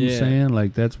 You know what I'm saying?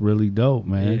 Like that's really dope,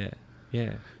 man.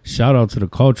 Yeah. Shout out to the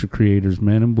culture creators,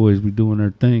 man. Them boys be doing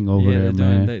their thing over there,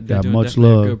 man. They're got doing much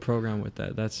love. A good program with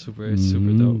that. That's super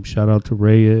dope. Shout out to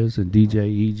Reyes and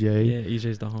DJ EJ. Yeah,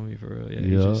 EJ's the homie for real.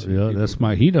 Yeah. That's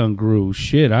he done grew.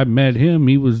 Shit, I met him.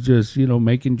 He was just, you know,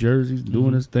 making jerseys,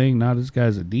 doing his thing. Now this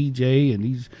guy's a DJ and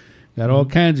he's got all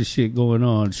kinds of shit going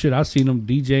on. Shit, I seen him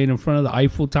DJing in front of the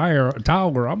Eiffel Tower.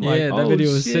 I'm like, that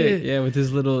video was sick. Yeah, with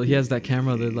his little, he has that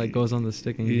camera that like goes on the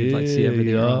stick and you can like see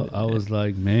everything. I was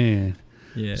like, man.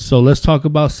 Yeah. So let's talk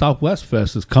about Southwest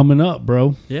Fest. It's coming up,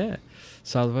 bro. Yeah.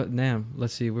 Southwest. Damn.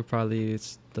 Let's see.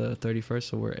 It's the 31st,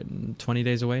 so we're 20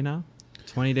 days away now.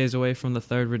 20 days away from the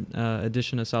third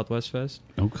edition of Southwest Fest.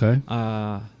 Okay.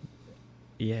 Yeah,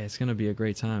 it's gonna be a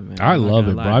great time, man. I love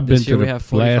it, bro. I've been to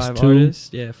the last two.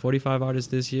 Artists. Yeah, 45 artists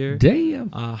this year. Damn.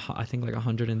 I think like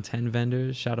 110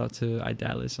 vendors. Shout out to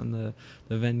Idalis on the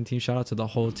vending team. Shout out to the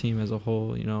whole team as a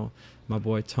whole. You know, my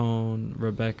boy Tone,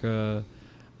 Rebecca.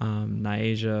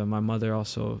 Nyasia, my mother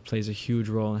also plays a huge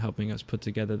role in helping us put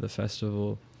together the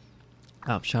festival.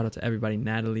 Shout out to everybody,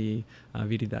 Natalie,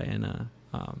 Vidi Diana.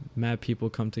 Mad people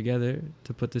come together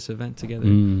to put this event together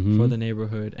for the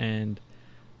neighborhood. And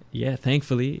yeah,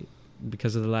 thankfully,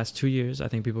 because of the last 2 years, I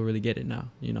think people really get it now.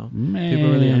 You know, man,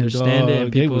 people really understand it.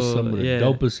 And people, was some of the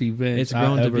dopest events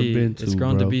I've ever been to. It's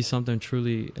grown to be something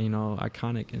truly, you know,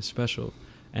 iconic and special.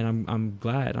 And I'm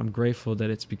glad, I'm grateful that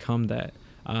it's become that.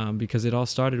 Because it all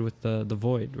started with the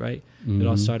void, right? It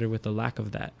all started with the lack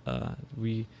of that.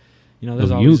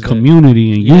 There's always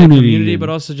community and unity, but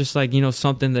also just like, you know,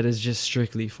 something that is just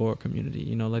strictly for community.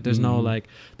 You know, like there's no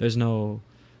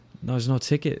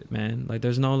ticket, man. Like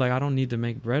there's no like I don't need to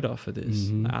make bread off of this.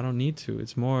 I don't need to.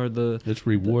 It's more it's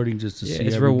rewarding just to see.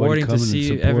 It's rewarding to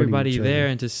see everybody there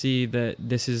and to see that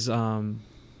this is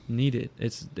needed.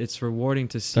 It's rewarding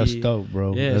to see. That's dope,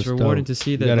 bro. Yeah, it's rewarding to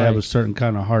see that. You gotta have a certain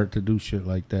kind of heart to do shit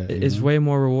like that. It's way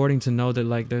more rewarding to know that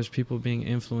like there's people being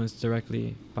influenced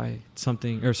directly by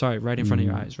something, right in front of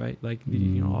your eyes, right? Like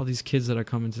you know, all these kids that are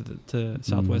coming to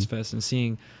Southwest Fest and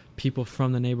seeing people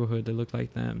from the neighborhood that look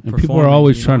like them. And people are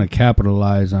always trying to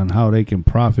capitalize on how they can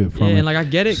profit from it. Yeah, and like I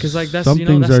get it because like that's the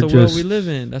world we live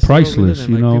in. That's priceless, the world we live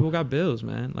in. you know. Like, people got bills,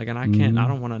 man. Like, and I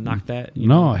don't want to knock that.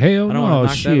 No, hell no,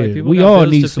 shit. Like, we all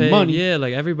need some money. Yeah,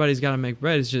 like everybody's got to make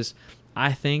bread. It's just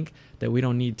I think that we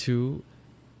don't need to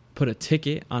put a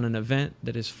ticket on an event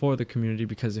that is for the community,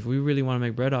 because if we really want to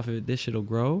make bread off of it, this shit will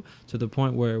grow to the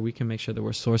point where we can make sure that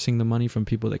we're sourcing the money from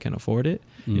people that can afford it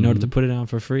in order to put it on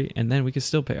for free, and then we can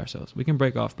still pay ourselves. We can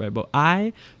break off bread. But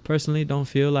I personally don't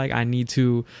feel like I need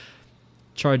to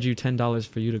charge you $10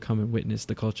 for you to come and witness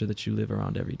the culture that you live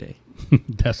around every day.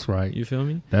 That's right. You feel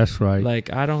me? That's right.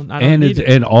 Like I don't need it.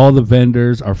 And all the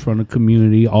vendors are from the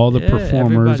community. All the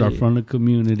performers are from the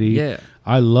community. Yeah.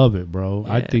 I love it, bro.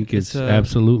 Yeah, I think it's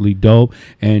absolutely dope.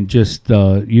 And just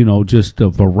just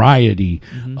the variety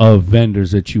of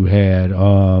vendors that you had.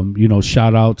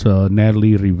 Shout out to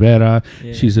Natalie Rivera.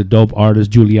 Yeah. She's a dope artist.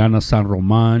 Juliana San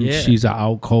Roman. Yeah. She's an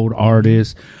out cold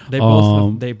artist. They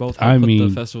both put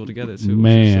the festival together too.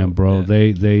 Man, bro. Yeah.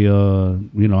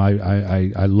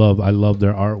 I love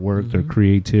their artwork, their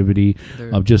creativity,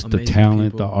 of just the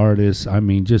talent, the artists. I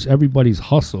mean, just everybody's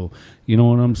hustle. You know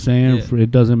what I'm saying? Yeah.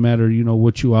 It doesn't matter,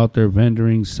 what you out there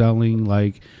vendoring, selling,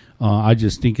 like, I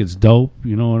just think it's dope.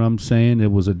 You know what I'm saying?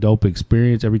 It was a dope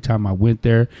experience. Every time I went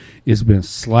there, it's been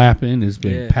slapping. It's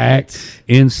been packed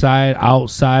inside,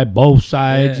 outside, both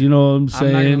sides. You know what I'm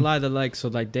saying? I'm not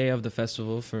gonna lie. Day of the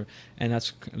festival and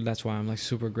that's why I'm like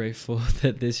super grateful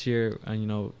that this year,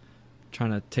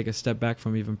 trying to take a step back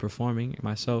from even performing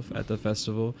myself at the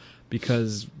festival,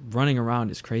 because running around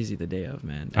is crazy the day of,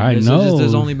 man. And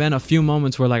there's only been a few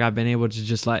moments where like I've been able to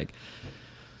just like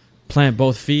plant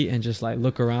both feet and just like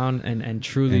look around and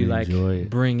truly like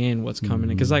bring in what's coming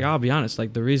in. Because like I'll be honest,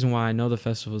 like the reason why I know the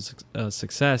festival is a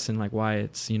success and like why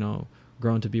it's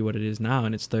grown to be what it is now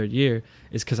in its third year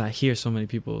is because I hear so many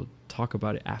people talk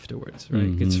about it afterwards,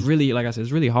 right? It's really, like I said,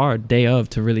 it's really hard day of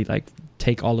to really like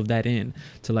take all of that in,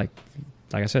 to like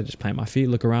I said, just plant my feet,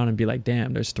 look around and be like,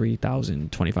 damn, there's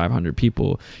 3,000, 2,500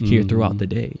 people here throughout the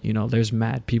day. There's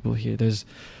mad people here. Is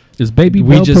Baby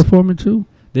Bell performing too?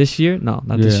 This year? No,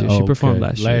 not this year. She performed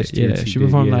last year. Yeah, she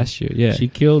performed last year. Yeah. She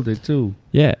killed it too.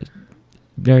 Yeah.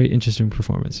 Very interesting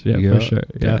performance. Yeah, for sure.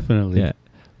 Yeah. Definitely. Yeah.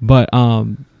 But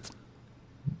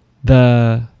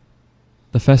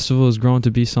the festival has grown to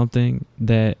be something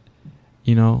that,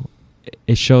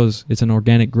 it shows it's an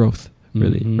organic growth,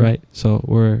 really, right? So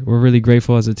we're really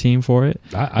grateful as a team for it.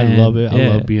 I love it. I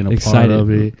love being a part of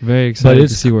it. Very excited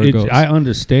to see where it goes. I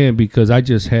understand, because I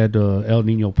just had the El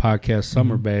Nino Podcast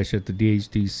Summer Bash at the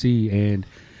DHDC, and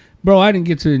bro, I didn't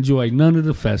get to enjoy none of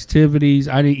the festivities.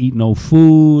 I didn't eat no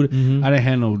food. I didn't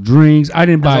have no drinks. I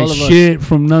didn't buy shit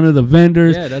from none of the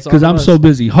vendors because I'm so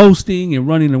busy hosting and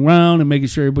running around and making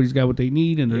sure everybody's got what they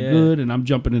need and they're good. And I'm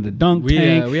jumping in the dunk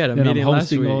tank. We had a meeting I'm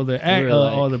hosting last week.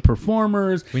 all the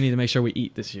performers. We need to make sure we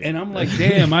eat this year. And I'm like,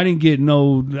 damn, I didn't get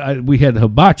we had the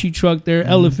hibachi truck there,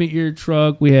 elephant ear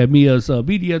truck. We had Mia's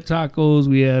Media Tacos.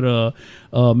 We had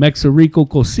Mexerico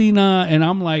Cocina. And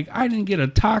I'm like, I didn't get a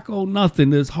taco,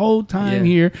 nothing this whole time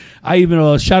here. I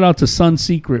even shout out to Sun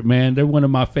Secret, man. They're one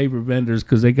of my favorite vendors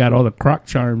because they got all the croc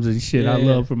charms and shit I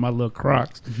love for my little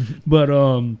crocs. But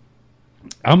I'm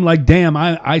like, damn,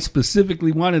 I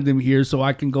specifically wanted them here so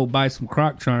I can go buy some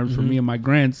croc charms for me and my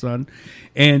grandson.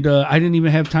 And I didn't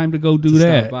even have time to go do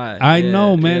that. I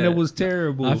know, man. It was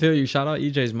terrible. I feel you. Shout out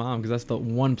EJ's mom, because that's the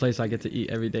one place I get to eat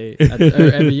every day,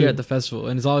 every year at the festival.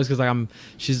 And it's always because like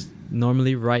she's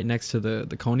normally right next to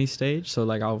the Coney stage, so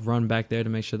like I'll run back there to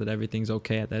make sure that everything's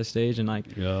okay at that stage, and like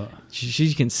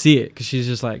she can see it because she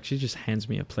just hands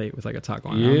me a plate with like a taco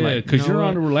on it. Yeah, because you're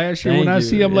on the last year when I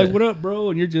see I'm like, what up, bro?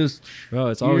 And you're just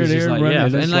it's always just like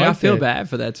and like I feel bad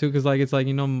for that too, because like it's like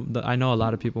I know a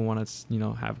lot of people want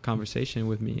to have a conversation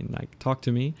with me and like talk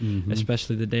to me,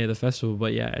 especially the day of the festival.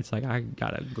 But yeah, it's like I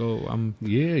gotta go.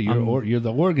 You're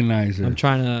the organizer. I'm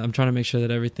trying to make sure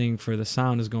that everything for the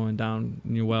sound is going down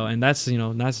well, and that's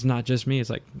not just me. It's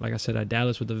like I said, I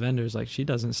Dallas with the vendors. Like she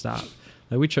doesn't stop.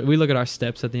 Like we look at our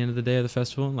steps at the end of the day of the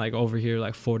festival, and like over here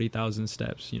like 40,000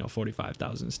 steps,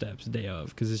 45,000 steps day of,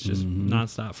 because it's just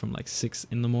nonstop from like 6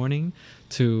 in the morning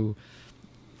to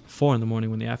 4 in the morning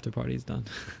when the after party is done.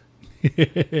 At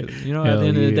the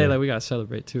end of the day, like we gotta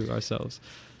celebrate too ourselves.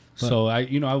 But so I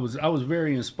was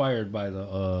very inspired by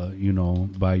the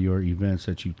by your events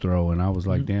that you throw, and I was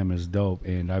like, damn, it's dope.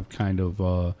 And I've kind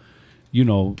of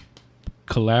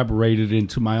collaborated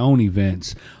into my own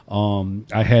events.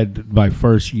 I had my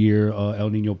first year El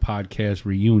Nino Podcast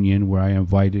reunion where I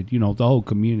invited the whole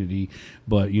community,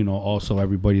 but also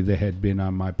everybody that had been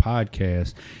on my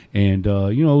podcast, and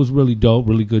it was really dope,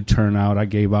 really good turnout. I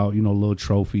gave out little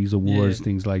trophies, awards,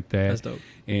 things like that. That's dope.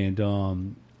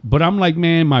 And but I'm like,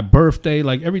 man, my birthday,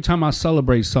 like every time I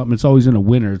celebrate something, it's always in the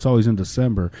winter. It's always in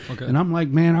December. Okay. And I'm like,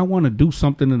 man, I want to do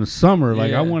something in the summer.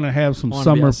 Like I want to have some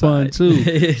summer fun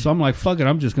too. So I'm like, fuck it.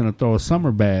 I'm just going to throw a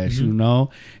summer bash,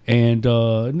 And,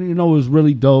 it was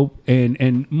really dope.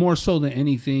 And more so than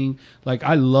anything, like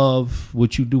I love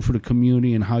what you do for the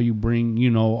community and how you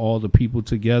bring, all the people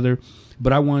together.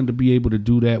 But I wanted to be able to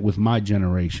do that with my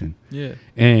generation. Yeah.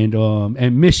 And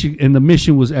the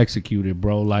mission was executed,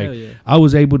 bro. Like I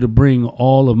was able to bring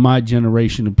all of my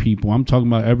generation of people. I'm talking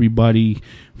about everybody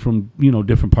from,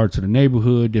 different parts of the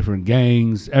neighborhood, different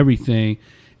gangs, everything.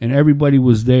 And everybody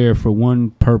was there for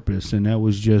one purpose, and that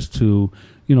was just to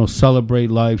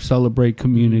celebrate life, celebrate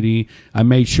community. I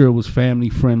made sure it was family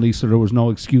friendly, so there was no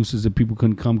excuses that people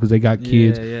couldn't come because they got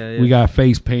kids. We got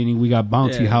face painting, we got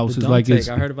bouncy houses. Like I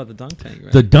heard about the dunk tank.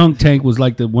 Right? The dunk tank was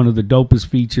like one of the dopest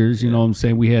features. You know what I'm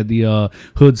saying? We had the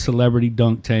Hood Celebrity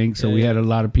Dunk Tank, so we had a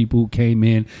lot of people who came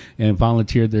in and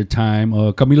volunteered their time.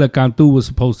 Camila Cantu was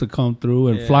supposed to come through,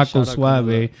 and Flaco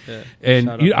Suave.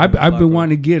 And I've been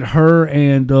wanting to get her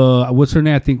and what's her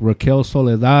name? I think Raquel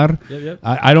Soledad.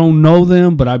 I don't know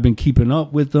them, but I've been keeping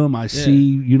up with them. I see,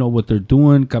 you know, what they're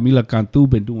doing. Camila Cantu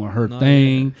been doing her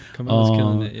thing. Camila's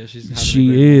killing it. Yeah,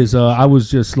 she is. I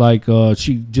was just like,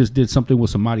 she just did something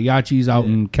with some mariachis out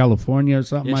in California or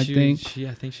something. I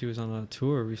think she was on a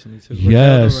tour recently too.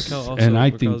 Yes, Raquel and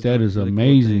I think that is really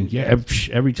amazing. Cool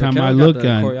every time Raquel I look got the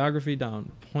at choreography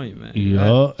down point, man.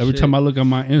 Yeah, every time I look at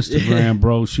my Instagram,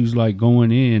 bro, she's like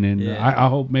going in, and I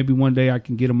hope maybe one day I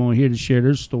can get them on here to share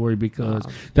their story, because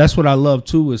that's what I love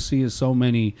too, is seeing so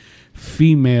many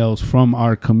females from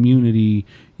our community,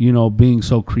 you know, being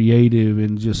so creative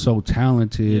and just so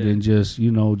talented, and just,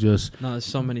 you know, just there's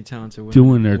so many talented women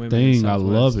doing their women thing. I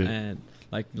love it. And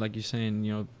like you're saying,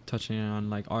 you know, touching on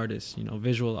like artists, you know,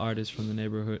 visual artists from the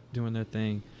neighborhood doing their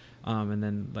thing. And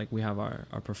then like we have our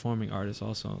performing artists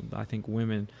also. I think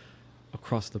women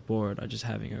across the board are just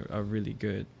having a really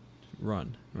good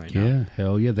run right now. Yeah,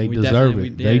 hell yeah, they deserve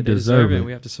it. They deserve it.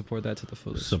 We have to support that to the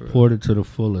fullest. Support it to the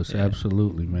fullest,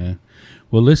 absolutely, man.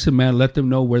 Well, listen, man, let them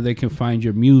know where they can find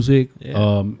your music. You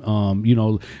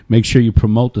know, make sure you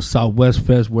promote the Southwest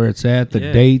Fest, where it's at, the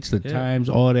dates, the times,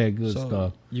 all that good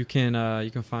stuff. You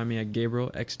can find me at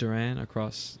Gabriel X Duran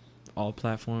across all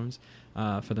platforms.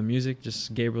 For the music,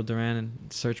 just Gabriel Duran and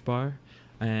search bar.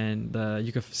 And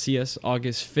you can see us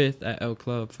August 5th at El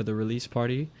Club for the release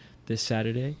party this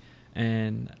Saturday,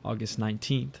 and August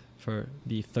 19th for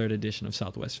the 3rd edition of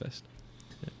Southwest Fest.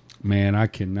 Man, I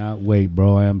cannot wait,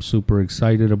 bro. I am super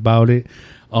excited about it.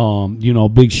 You know,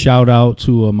 big shout out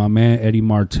to my man Eddie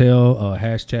Martell,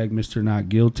 hashtag Mr. Not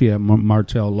Guilty at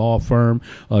Martell Law Firm.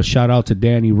 Shout out to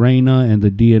Danny Reyna and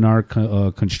the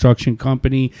DNR Construction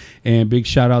Company, and big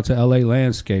shout out to LA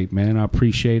Landscape, man. I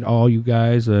appreciate all you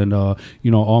guys, and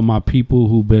you know, all my people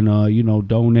who've been you know,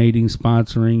 donating,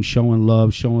 sponsoring, showing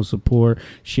love, showing support,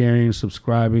 sharing,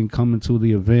 subscribing, coming to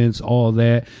the events, all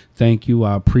that. Thank you.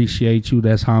 I appreciate you.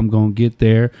 That's how I'm gonna get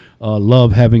there.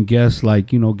 Love having guests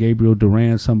like, you know, Gabriel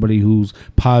Duran, somebody who's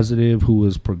positive, who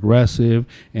is progressive,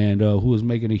 and who is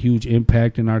making a huge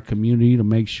impact in our community to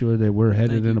make sure that we're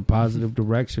headed in a positive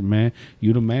direction, man.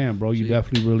 You the man, bro. You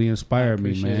definitely really inspired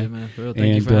me, man. It, man. For real.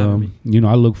 Thank you for having me. You know,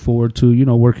 I look forward to, you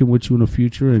know, working with you in the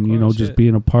future, and, you know, just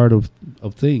being a part of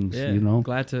things, you know,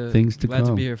 things to come. Glad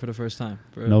to be here for the first time.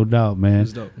 No doubt, man.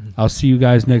 I'll see you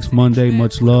guys next Monday.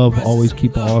 Much love. Always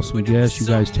keep an awesome guest. You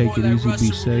guys take it easy.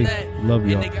 Be safe. Love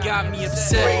y'all. Got me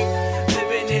upset.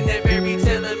 Living in that fairy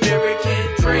tale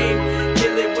American dream.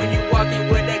 Kill it when you walking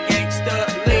with that gangsta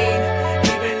lean.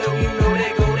 Even though you know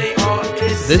they go, they all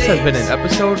insane. This has been an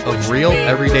episode of Real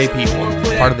Everyday People,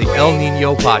 part of the El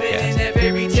Nino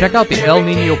Podcast. Check out the El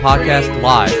Nino Podcast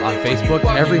live on Facebook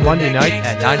every Monday night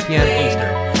at 9 p.m.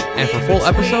 Eastern. And for full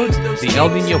episodes, the El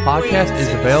Nino Podcast is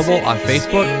available on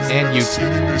Facebook and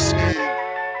YouTube.